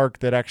it's a park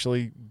that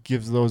actually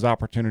gives those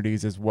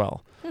opportunities as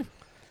well.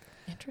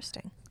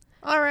 Interesting.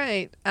 All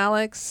right,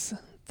 Alex,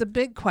 the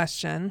big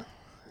question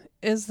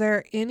is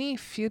there any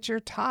future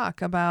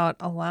talk about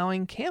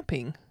allowing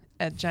camping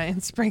at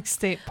Giant Springs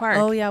State Park?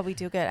 Oh, yeah, we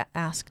do get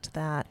asked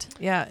that.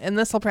 Yeah, and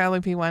this will probably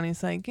be one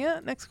he's like,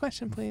 yeah, next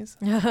question, please.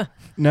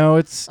 No,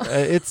 it's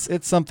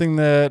something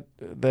that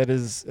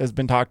has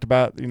been talked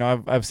about. You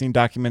know, I've seen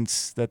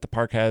documents that the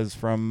park has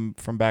from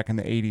back in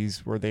the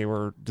 80s where they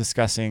were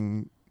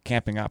discussing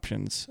camping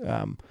options.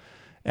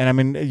 And I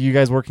mean, you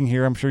guys working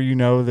here, I'm sure you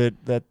know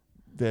that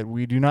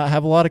we do not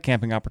have a lot of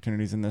camping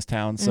opportunities in this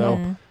town.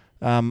 So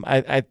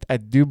I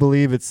do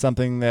believe it's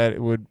something that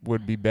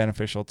would be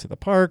beneficial to the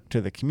park,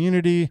 to the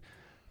community.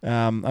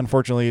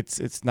 Unfortunately,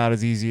 it's not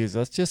as easy as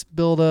let's just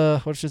build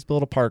a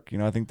park. You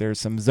know, I think there's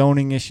some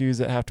zoning issues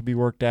that have to be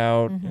worked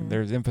out. And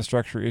there's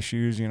infrastructure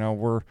issues. You know,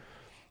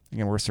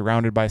 we're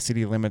surrounded by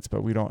city limits,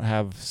 but we don't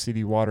have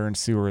city water and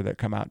sewer that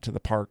come out to the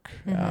park.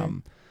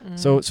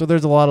 So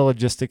there's a lot of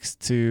logistics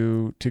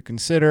to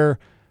consider.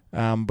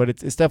 But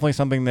it's definitely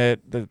something that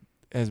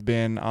has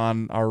been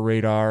on our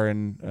radar,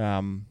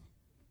 and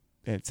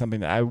it's something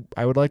that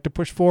I would like to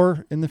push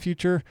for in the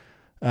future.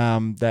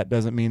 That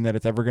doesn't mean that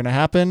it's ever going to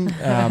happen.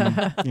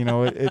 You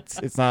know,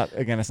 it's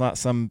not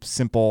some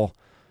simple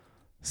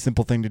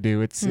thing to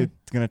do. It's going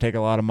to take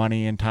a lot of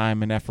money and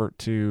time and effort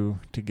to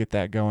get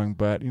that going.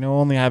 But, you know,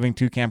 only having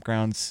 2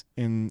 campgrounds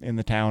in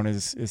the town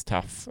is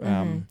tough.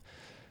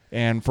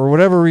 And for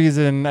whatever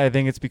reason, I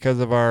think it's because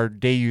of our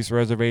day use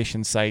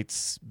reservation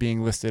sites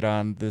being listed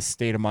on the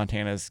state of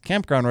Montana's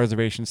campground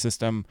reservation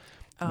system.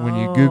 When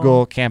you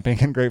Google camping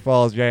in Great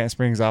Falls, Giant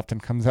Springs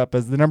often comes up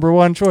as the number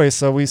 1 choice.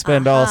 So we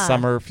spend all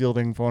summer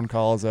fielding phone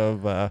calls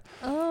of,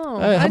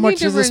 how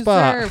much is a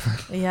spot?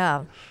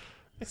 Yeah.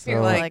 So,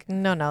 you're like,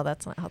 no,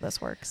 that's not how this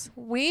works.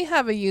 We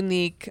have a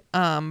unique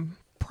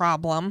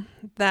problem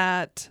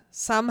that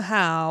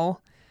somehow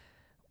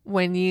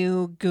when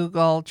you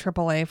Google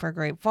AAA for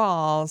Great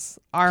Falls,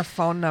 our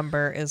phone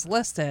number is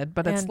listed,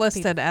 but it's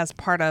listed as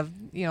part of,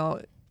 you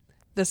know,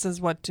 this is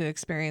what to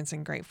experience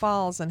in Great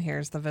Falls, and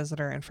here's the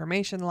visitor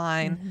information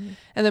line.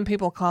 And then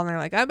people call and they're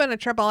like, I've been a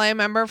AAA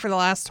member for the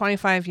last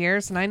 25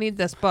 years and I need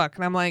this book.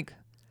 And I'm like,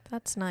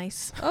 that's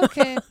nice.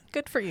 Okay.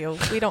 Good for you.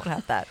 We don't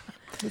have that.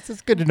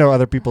 It's good to know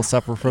other people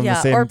suffer from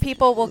the same. Or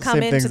people will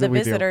come into the we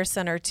visitor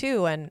center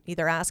too and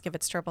either ask if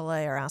it's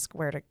AAA or ask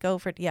where to go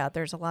for it. Yeah,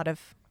 there's a lot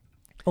of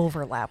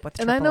overlap with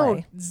AAA. And I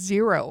know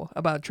zero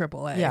about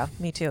AAA. Yeah,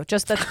 me too.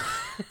 Just that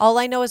all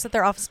I know is that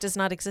their office does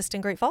not exist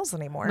in Great Falls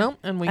anymore. Nope,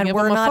 and we and give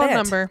we're them a not phone it.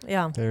 number.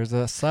 Yeah. There's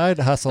a side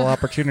hustle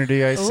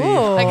opportunity I see.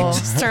 Ooh. I can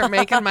just start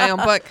making my own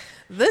book.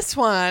 This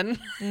one,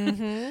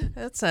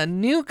 it's a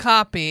new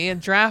copy, a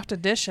draft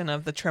edition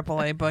of the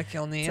AAA book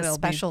you'll need. It's a It'll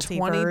specialty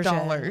be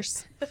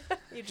 $20.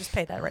 You just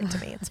pay that right to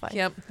me. It's fine.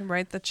 Yep,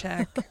 write the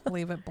check,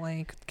 leave it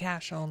blank,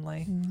 cash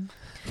only.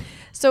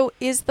 So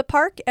is the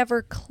park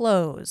ever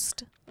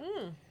closed?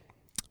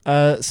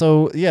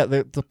 So yeah,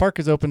 the park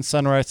is open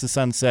sunrise to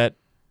sunset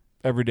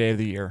every day of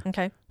the year.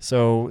 Okay.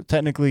 So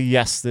technically,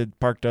 yes, the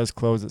park does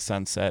close at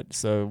sunset.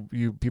 So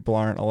people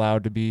aren't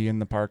allowed to be in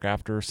the park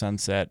after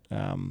sunset.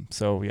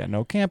 So yeah,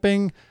 no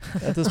camping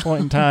at this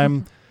point in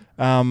time.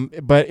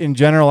 But in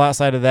general,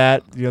 outside of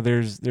that, you know,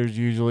 there's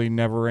usually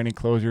never any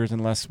closures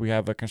unless we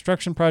have a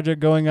construction project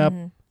going up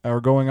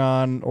or going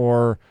on,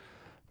 or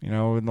you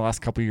know, in the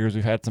last couple of years,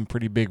 we've had some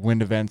pretty big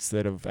wind events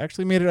that have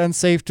actually made it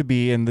unsafe to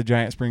be in the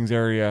Giant Springs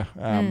area.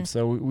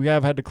 So we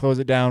have had to close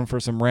it down for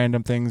some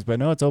random things, but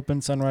no, it's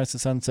open sunrise to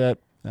sunset.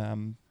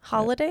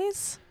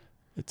 Holidays?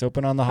 It's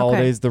open on the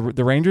holidays. The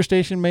ranger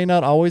station may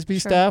not always be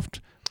Sure. staffed,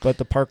 but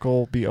the park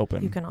will be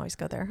open. You can always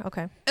go there.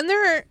 Okay. And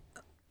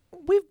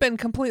we've been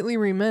completely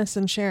remiss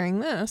in sharing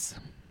this.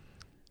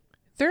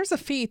 There's a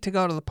fee to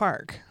go to the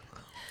park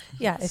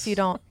Yeah, if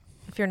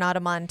you're not a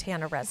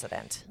Montana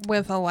resident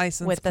with a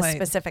license with the plate.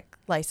 specific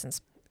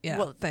license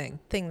thing.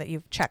 that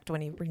you've checked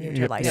when you renewed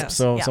your Yep. license.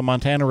 So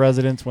Montana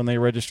residents, when they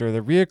register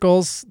their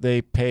vehicles,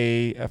 they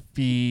pay a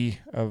fee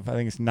of, I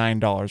think it's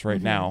 $9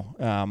 right now.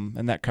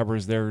 And that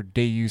covers their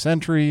day use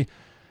entry.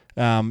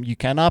 You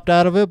can opt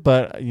out of it,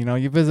 but you know,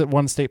 you visit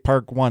one state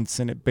park once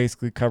and it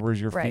basically covers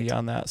your fee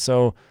on that.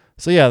 So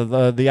yeah,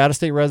 the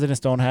out-of-state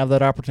residents don't have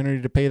that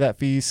opportunity to pay that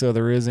fee. So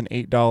there is an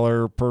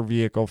 $8 per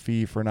vehicle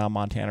fee for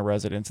non-Montana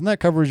residents, and that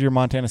covers your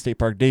Montana State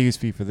Park day use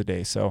fee for the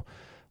day. So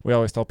we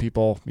always tell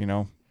people, you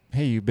know,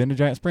 hey, you've been to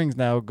Giant Springs,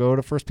 now go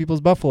to First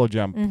People's Buffalo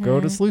Jump, go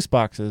to Sluice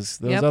Boxes.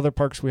 Those other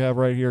parks we have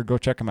right here, go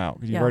check them out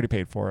because you've already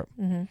paid for it.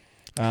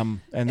 And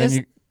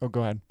then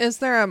go ahead. Is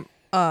there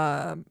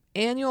a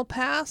annual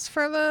pass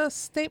for the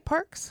state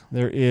parks?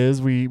 There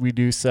is. We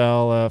do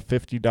sell a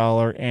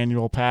 $50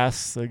 annual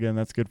pass. Again,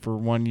 that's good for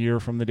 1 year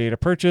from the date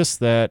of purchase.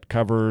 That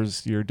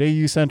covers your day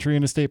use entry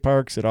into state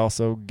parks. It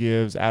also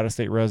gives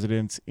out-of-state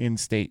residents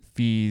in-state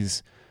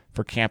fees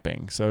for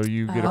camping. So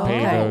you get to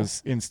pay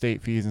those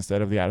in-state fees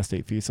instead of the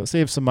out-of-state fees. So it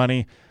saves some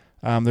money.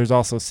 There's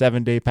also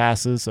 7-day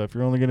passes. So if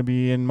you're only going to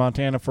be in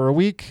Montana for a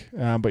week,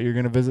 but you're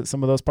going to visit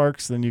some of those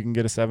parks, then you can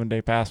get a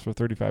 7-day pass for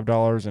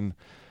 $35 and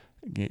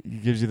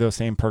it gives you those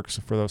same perks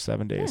for those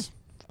 7 days.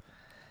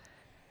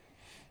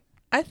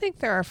 I think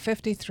there are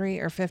 53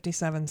 or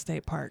 57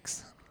 state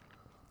parks.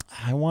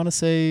 I want to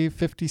say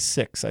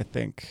 56, I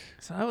think.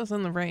 So I was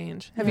in the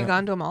range. Have you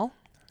gone to them all?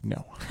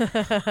 No.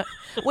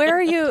 Where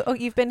are you? Oh,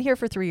 you've been here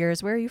for 3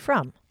 years. Where are you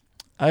from?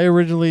 I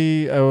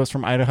was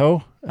from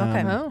Idaho.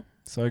 Okay. Oh,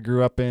 So I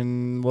grew up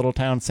in little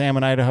town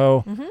Salmon,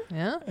 Idaho.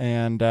 yeah.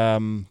 And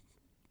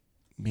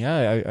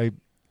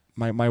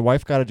my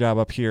wife got a job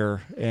up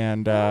here,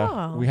 and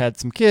we had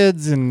some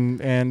kids, and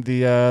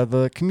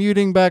the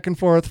commuting back and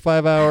forth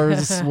 5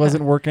 hours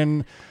wasn't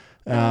working.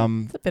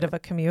 It's a bit of a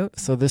commute.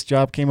 So this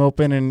job came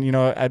open, and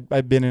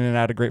I've been in and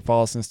out of Great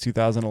Falls since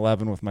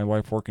 2011 with my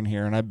wife working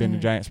here, and I've been to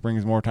Giant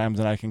Springs more times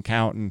than I can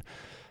count. And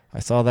I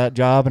saw that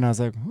job, and I was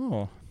like,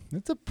 oh,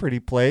 it's a pretty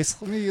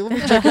place. Let me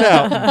check it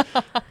out.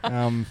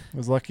 And,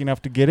 was lucky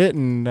enough to get it,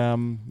 and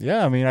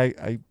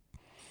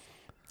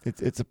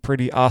it's a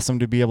pretty awesome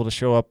to be able to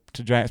show up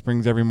to Giant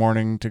Springs every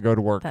morning to go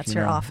to work. That's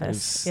your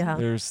office. Yeah.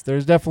 There's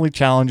definitely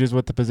challenges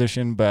with the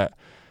position, but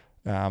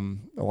a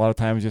lot of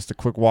times just a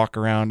quick walk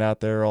around out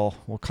there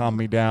will calm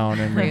me down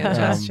and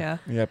Readjust ya.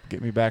 Yep,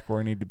 get me back where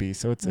I need to be.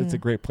 So it's a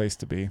great place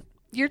to be.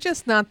 You're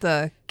just not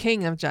the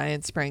king of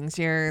Giant Springs.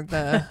 You're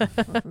the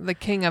the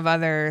king of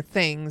other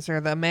things, or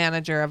the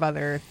manager of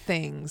other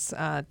things.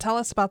 Tell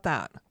us about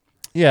that.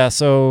 Yeah,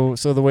 so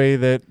the way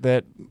that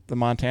the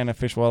Montana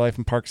Fish, Wildlife,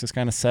 and Parks is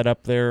kind of set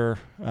up their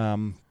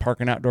Park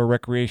and Outdoor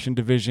Recreation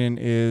Division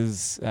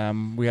is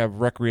we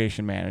have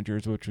recreation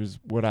managers, which is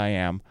what I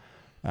am.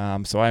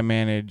 So I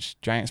manage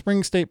Giant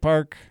Springs State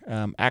Park,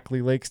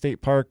 Ackley Lake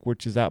State Park,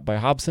 which is out by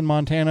Hobson,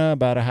 Montana,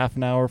 about a half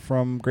an hour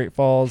from Great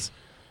Falls,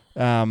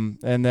 and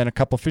then a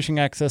couple fishing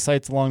access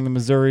sites along the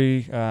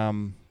Missouri,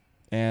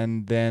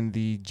 and then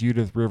the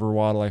Judith River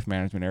Wildlife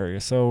Management Area.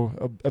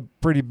 So a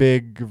pretty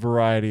big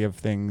variety of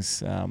things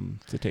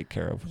to take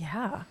care of.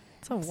 Yeah.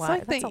 It's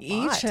like they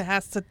each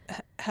has to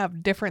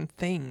have different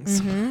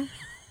things. Mm-hmm.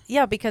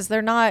 Yeah, because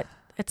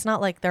it's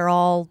not like they're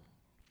all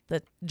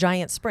the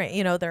Giant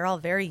Spring. They're all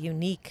very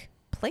unique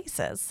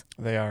places.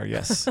 They are,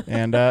 yes.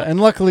 and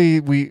luckily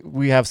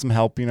we have some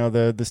help.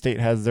 The state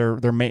has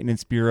their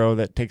maintenance bureau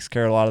that takes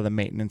care of a lot of the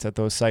maintenance at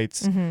those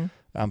sites. Mm-hmm.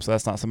 So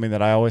that's not something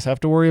that I always have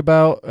to worry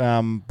about.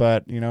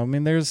 But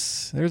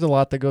there's a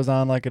lot that goes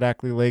on. Like at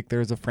Ackley Lake,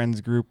 there's a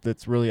friends group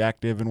that's really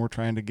active, and we're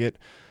trying to get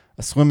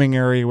a swimming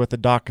area with a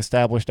dock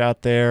established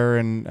out there.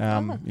 And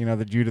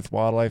the Judith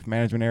Wildlife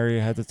Management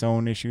Area has its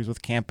own issues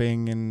with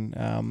camping and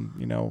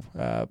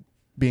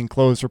being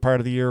closed for part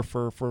of the year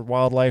for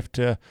wildlife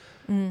to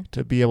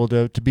be able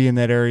to be in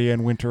that area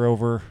and winter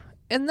over.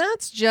 And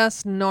that's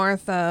just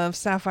north of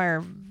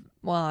Sapphire.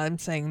 Well, I'm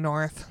saying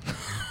north.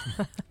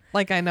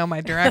 Like I know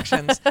my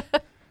directions.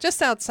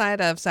 Just outside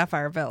of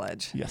Sapphire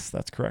Village. Yes,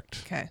 that's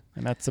correct. Okay.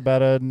 And that's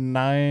about a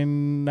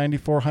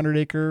 9,400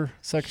 acre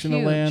section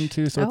of land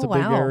too, so it's a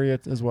big area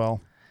as well.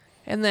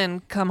 And then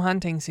come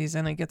hunting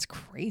season, it gets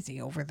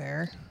crazy over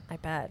there. I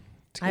bet.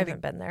 I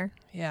haven't been there.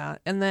 Yeah.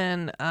 And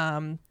then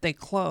they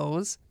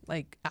close,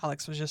 like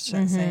Alex was just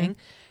saying.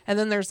 And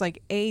then there's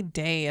like a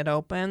day it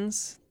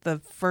opens. The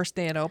first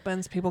day it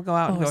opens, people go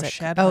out and go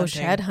shed hunting. Oh,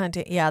 shed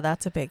hunting. Yeah,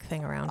 that's a big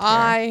thing around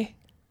here.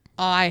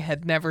 I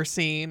had never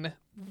seen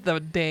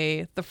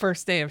the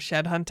first day of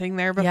shed hunting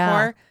there before.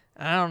 Yeah.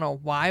 I don't know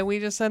why we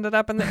just ended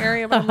up in the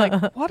area, but I'm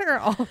like, what are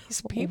all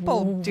these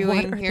people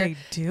doing here?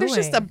 There's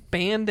just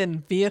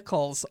abandoned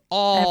vehicles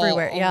all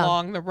everywhere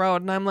along the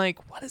road. And I'm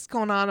like, what is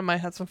going on? And my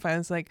husband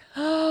finds like,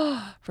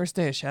 first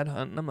day of shed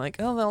hunt. And I'm like,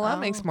 oh, well, that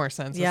makes more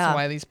sense as to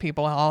why these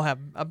people all have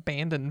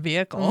abandoned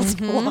vehicles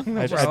along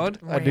the road.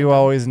 I do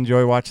always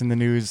enjoy watching the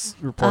news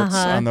reports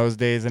on those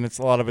days. And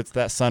a lot of it's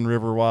that Sun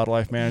River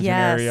Wildlife Management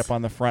Area up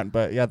on the front.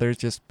 But yeah, there's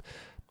just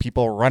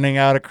people running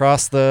out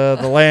across the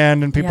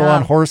land and people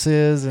on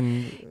horses.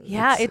 And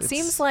it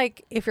seems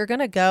like if you're going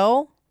to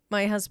go,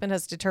 my husband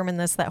has determined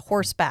that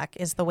horseback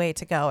is the way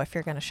to go if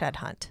you're going to shed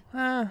hunt.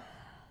 That's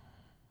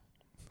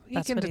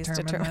what he's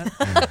determined.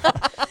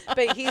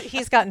 But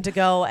he's gotten to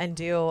go and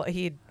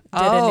he did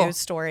a news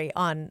story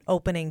on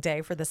opening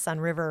day for the Sun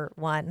River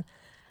one,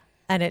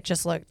 and it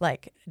just looked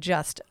like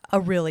just a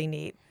really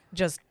neat,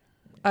 just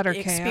utter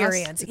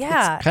experience. Chaos.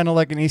 Yeah. It's kind of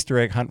like an Easter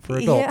egg hunt for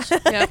adults.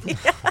 Yeah.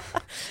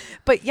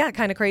 But yeah,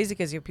 kind of crazy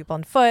because you have people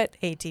on foot,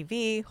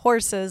 ATV,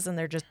 horses, and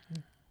they're just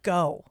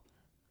go.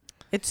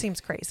 It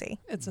seems crazy.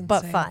 It's insane.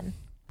 But fun.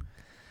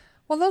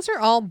 Well, those are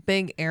all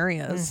big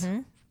areas.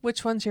 Mm-hmm.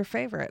 Which one's your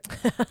favorite?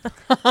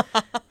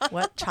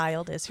 What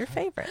child is your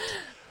favorite?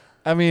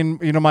 I mean,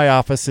 my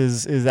office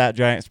is at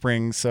Giant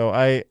Springs, so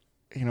I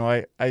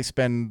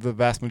spend the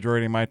vast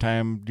majority of my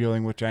time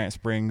dealing with Giant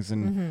Springs,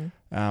 and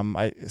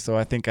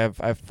I think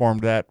I've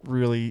formed that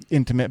really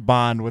intimate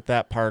bond with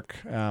that park.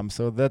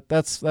 So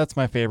that's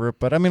my favorite.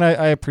 But I mean,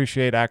 I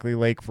appreciate Ackley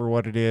Lake for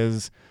what it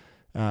is.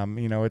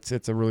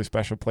 It's a really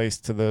special place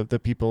to the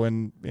people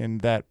in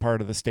that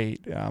part of the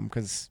state,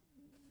 because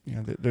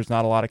there's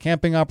not a lot of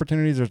camping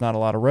opportunities. There's not a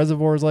lot of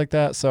reservoirs like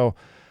that. So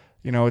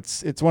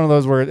it's one of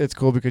those where it's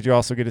cool because you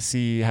also get to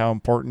see how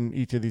important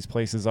each of these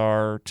places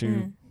are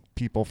to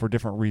people for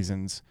different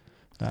reasons.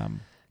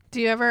 Do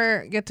you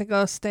ever get to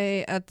go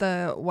stay at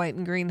the White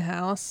and Green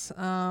House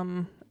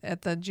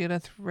at the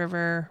Judith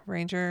River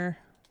Ranger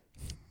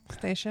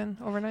station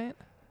overnight?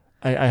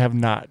 I have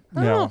not.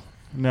 Oh.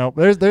 No.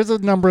 There's a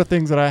number of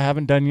things that I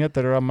haven't done yet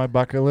that are on my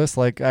bucket list,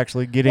 like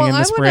actually getting in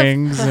the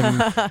springs. And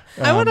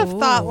I would have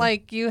thought Ooh.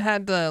 like you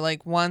had to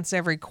like once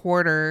every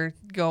quarter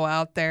go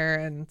out there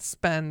and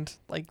spend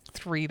like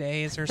 3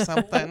 days or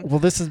something. Well,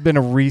 this has been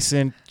a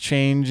recent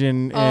change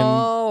in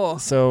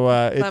so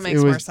that makes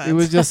more sense. It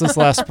was just this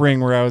last spring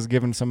where I was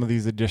given some of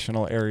these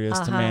additional areas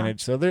to Uh-huh.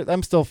 manage. So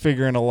I'm still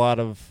figuring a lot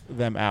of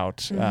them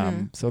out.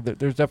 So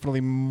there's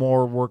definitely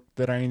more work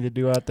that I need to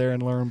do out there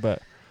and learn.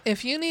 But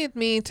If you need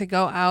me to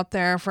go out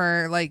there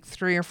for like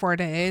 3 or 4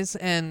 days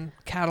and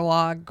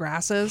catalog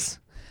grasses,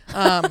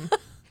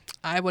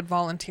 I would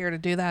volunteer to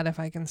do that if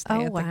I can stay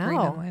Oh, at the Green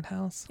wow. and White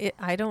House.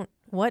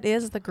 What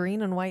is the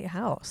green and white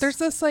house? There's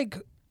this like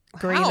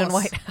green house. and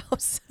white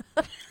house.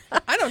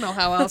 I don't know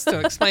how else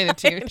to explain it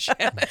to you,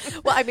 Shannon.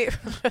 Well, I mean,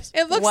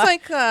 It looks what-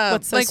 like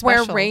what's so like where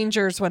special?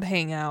 rangers would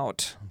hang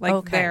out, like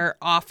Okay. their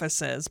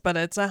offices, but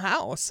it's a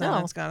house and Oh.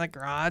 it's got a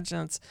garage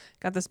and it's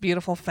got this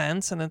beautiful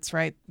fence and it's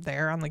right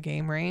there on the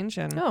game range.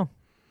 And Oh,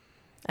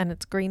 and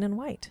it's green and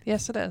white.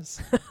 yes, it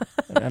is.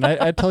 and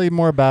I'd tell you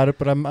more about it,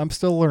 but I'm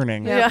still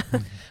learning. Yeah.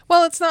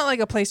 Well, it's not like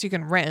a place you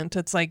can rent.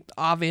 It's like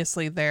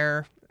obviously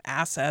their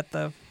asset,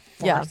 the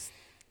Yeah. forest.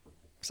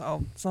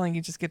 So it's not like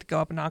you just get to go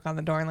up and knock on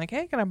the door and like,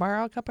 hey, can I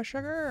borrow a cup of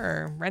sugar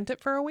or rent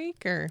it for a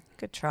week? Or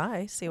Good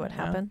try. See what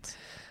Yeah. happens.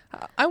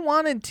 I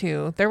wanted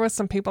to. There was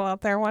some people out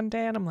there one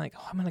day and I'm like,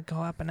 oh, I'm going to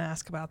go up and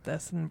ask about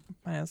this. And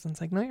my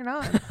husband's like, no, you're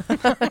not.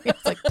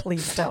 It's like,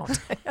 please don't.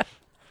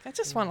 I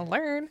just want to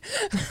learn.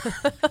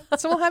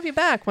 So we'll have you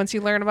back once you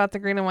learn about the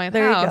Green and White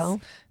There you House.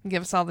 go. And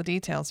give us all the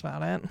details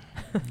about it.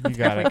 You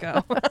got There we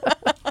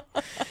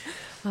it.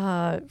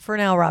 go. For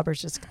now,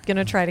 Robert's just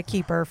gonna try to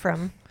keep her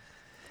from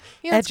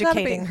Yeah, it's gotta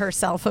educating be,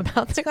 herself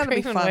about the It's got to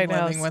be green and fun white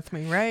house. living with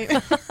me, right?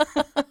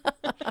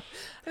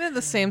 I did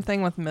the same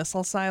thing with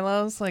missile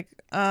silos. Like,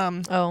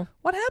 Oh,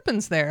 what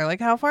happens there?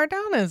 Like, how far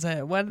down is it?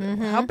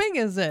 How big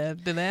is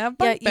it? Do they have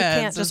yeah. bunk You beds?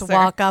 can't just Is there-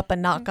 walk up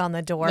and knock on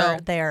the door No.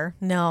 there.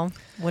 No,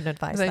 wouldn't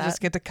advise They that. just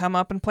get to come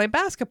up and play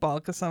basketball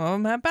because some of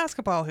them have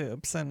basketball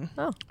hoops. And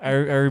I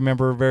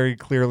remember very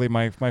clearly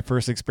my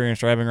first experience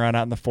driving around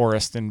out in the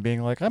forest and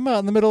being like, I'm out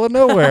in the middle of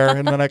nowhere.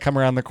 And then I come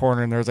around the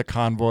corner and there's a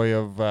convoy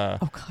of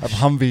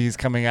Humvees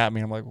coming at me.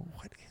 I'm like,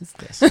 what is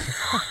this?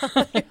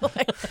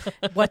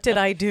 What did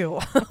I do?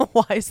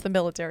 Why is the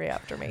military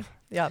after me?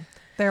 Yeah.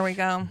 there we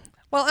go.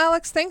 Well,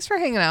 Alex, thanks for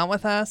hanging out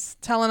with us,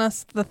 telling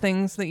us the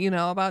things that you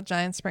know about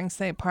Giant Springs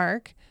State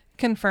Park,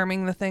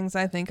 confirming the things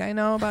I think I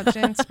know about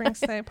Giant Springs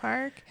State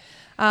Park,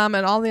 and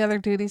all the other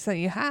duties that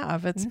you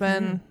have. It's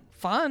been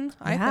fun,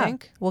 I Yeah.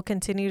 think. We'll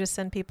continue to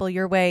send people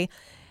your way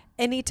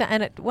anytime.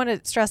 And I want to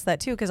stress that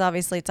too, because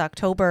obviously it's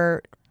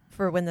October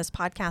for when this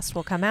podcast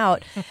will come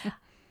out.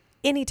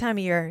 Any time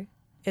of year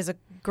is a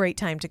great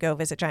time to go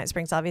visit Giant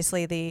Springs.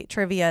 Obviously the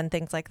trivia and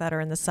things like that are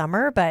in the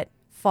summer, but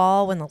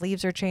fall when the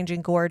leaves are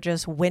changing,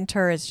 gorgeous.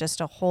 Winter is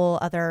just a whole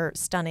other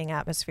stunning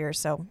atmosphere.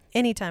 So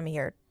any time of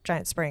year,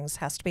 Giant Springs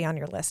has to be on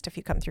your list if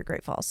you come through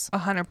Great Falls.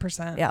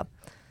 100%. Yeah.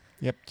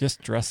 Yep,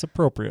 just dress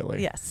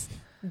appropriately. Yes.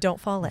 Don't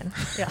fall in.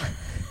 Yeah.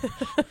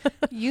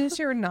 Use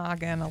your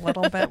noggin a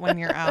little bit when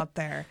you're out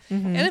there.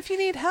 And if you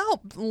need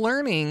help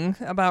learning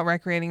about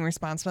recreating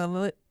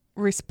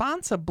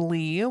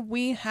responsibly,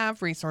 we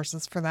have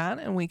resources for that,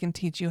 and we can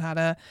teach you how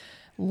to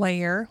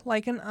layer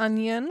like an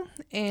onion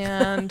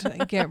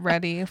and get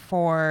ready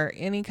for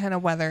any kind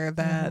of weather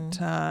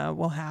that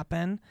will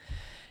happen.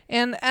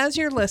 And as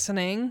you're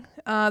listening,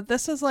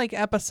 this is like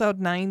episode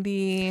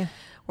 90.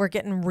 We're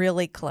getting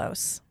really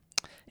close.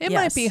 It Yes.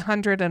 might be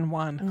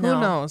 101. No. Who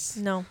knows?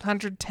 No.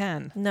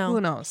 110. No. Who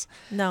knows?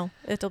 No,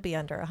 it'll be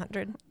under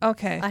 100.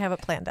 Okay. I have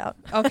it planned out.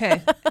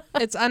 Okay.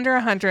 It's under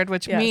 100,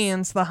 which Yes.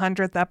 means the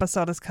 100th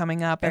episode is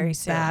coming up, Very and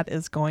soon. that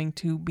is going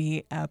to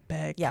be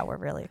epic. Yeah, we're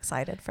really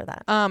excited for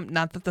that.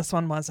 Not that this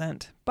one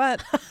wasn't,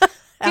 but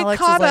Alex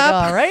was caught like,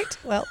 up. all right.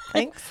 Well,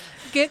 thanks.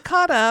 get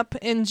caught up.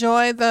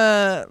 Enjoy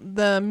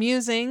the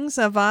musings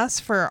of us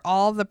for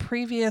all the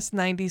previous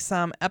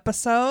 90-some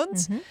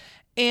episodes.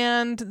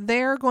 And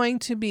they're going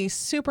to be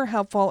super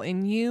helpful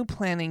in you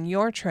planning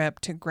your trip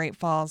to Great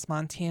Falls,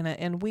 Montana.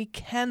 And we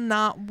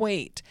cannot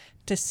wait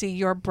to see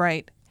your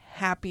bright,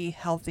 happy,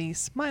 healthy,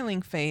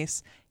 smiling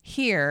face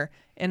here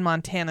in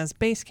Montana's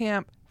base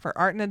camp for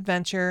art and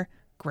adventure,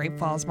 Great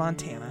Falls,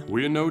 Montana.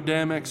 We're no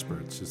damn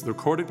experts as the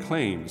recorded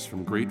claims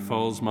from Great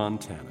Falls,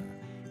 Montana,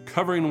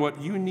 covering what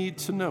you need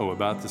to know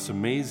about this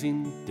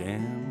amazing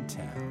damn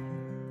town.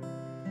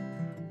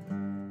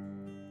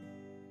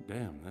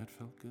 Damn, that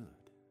felt good.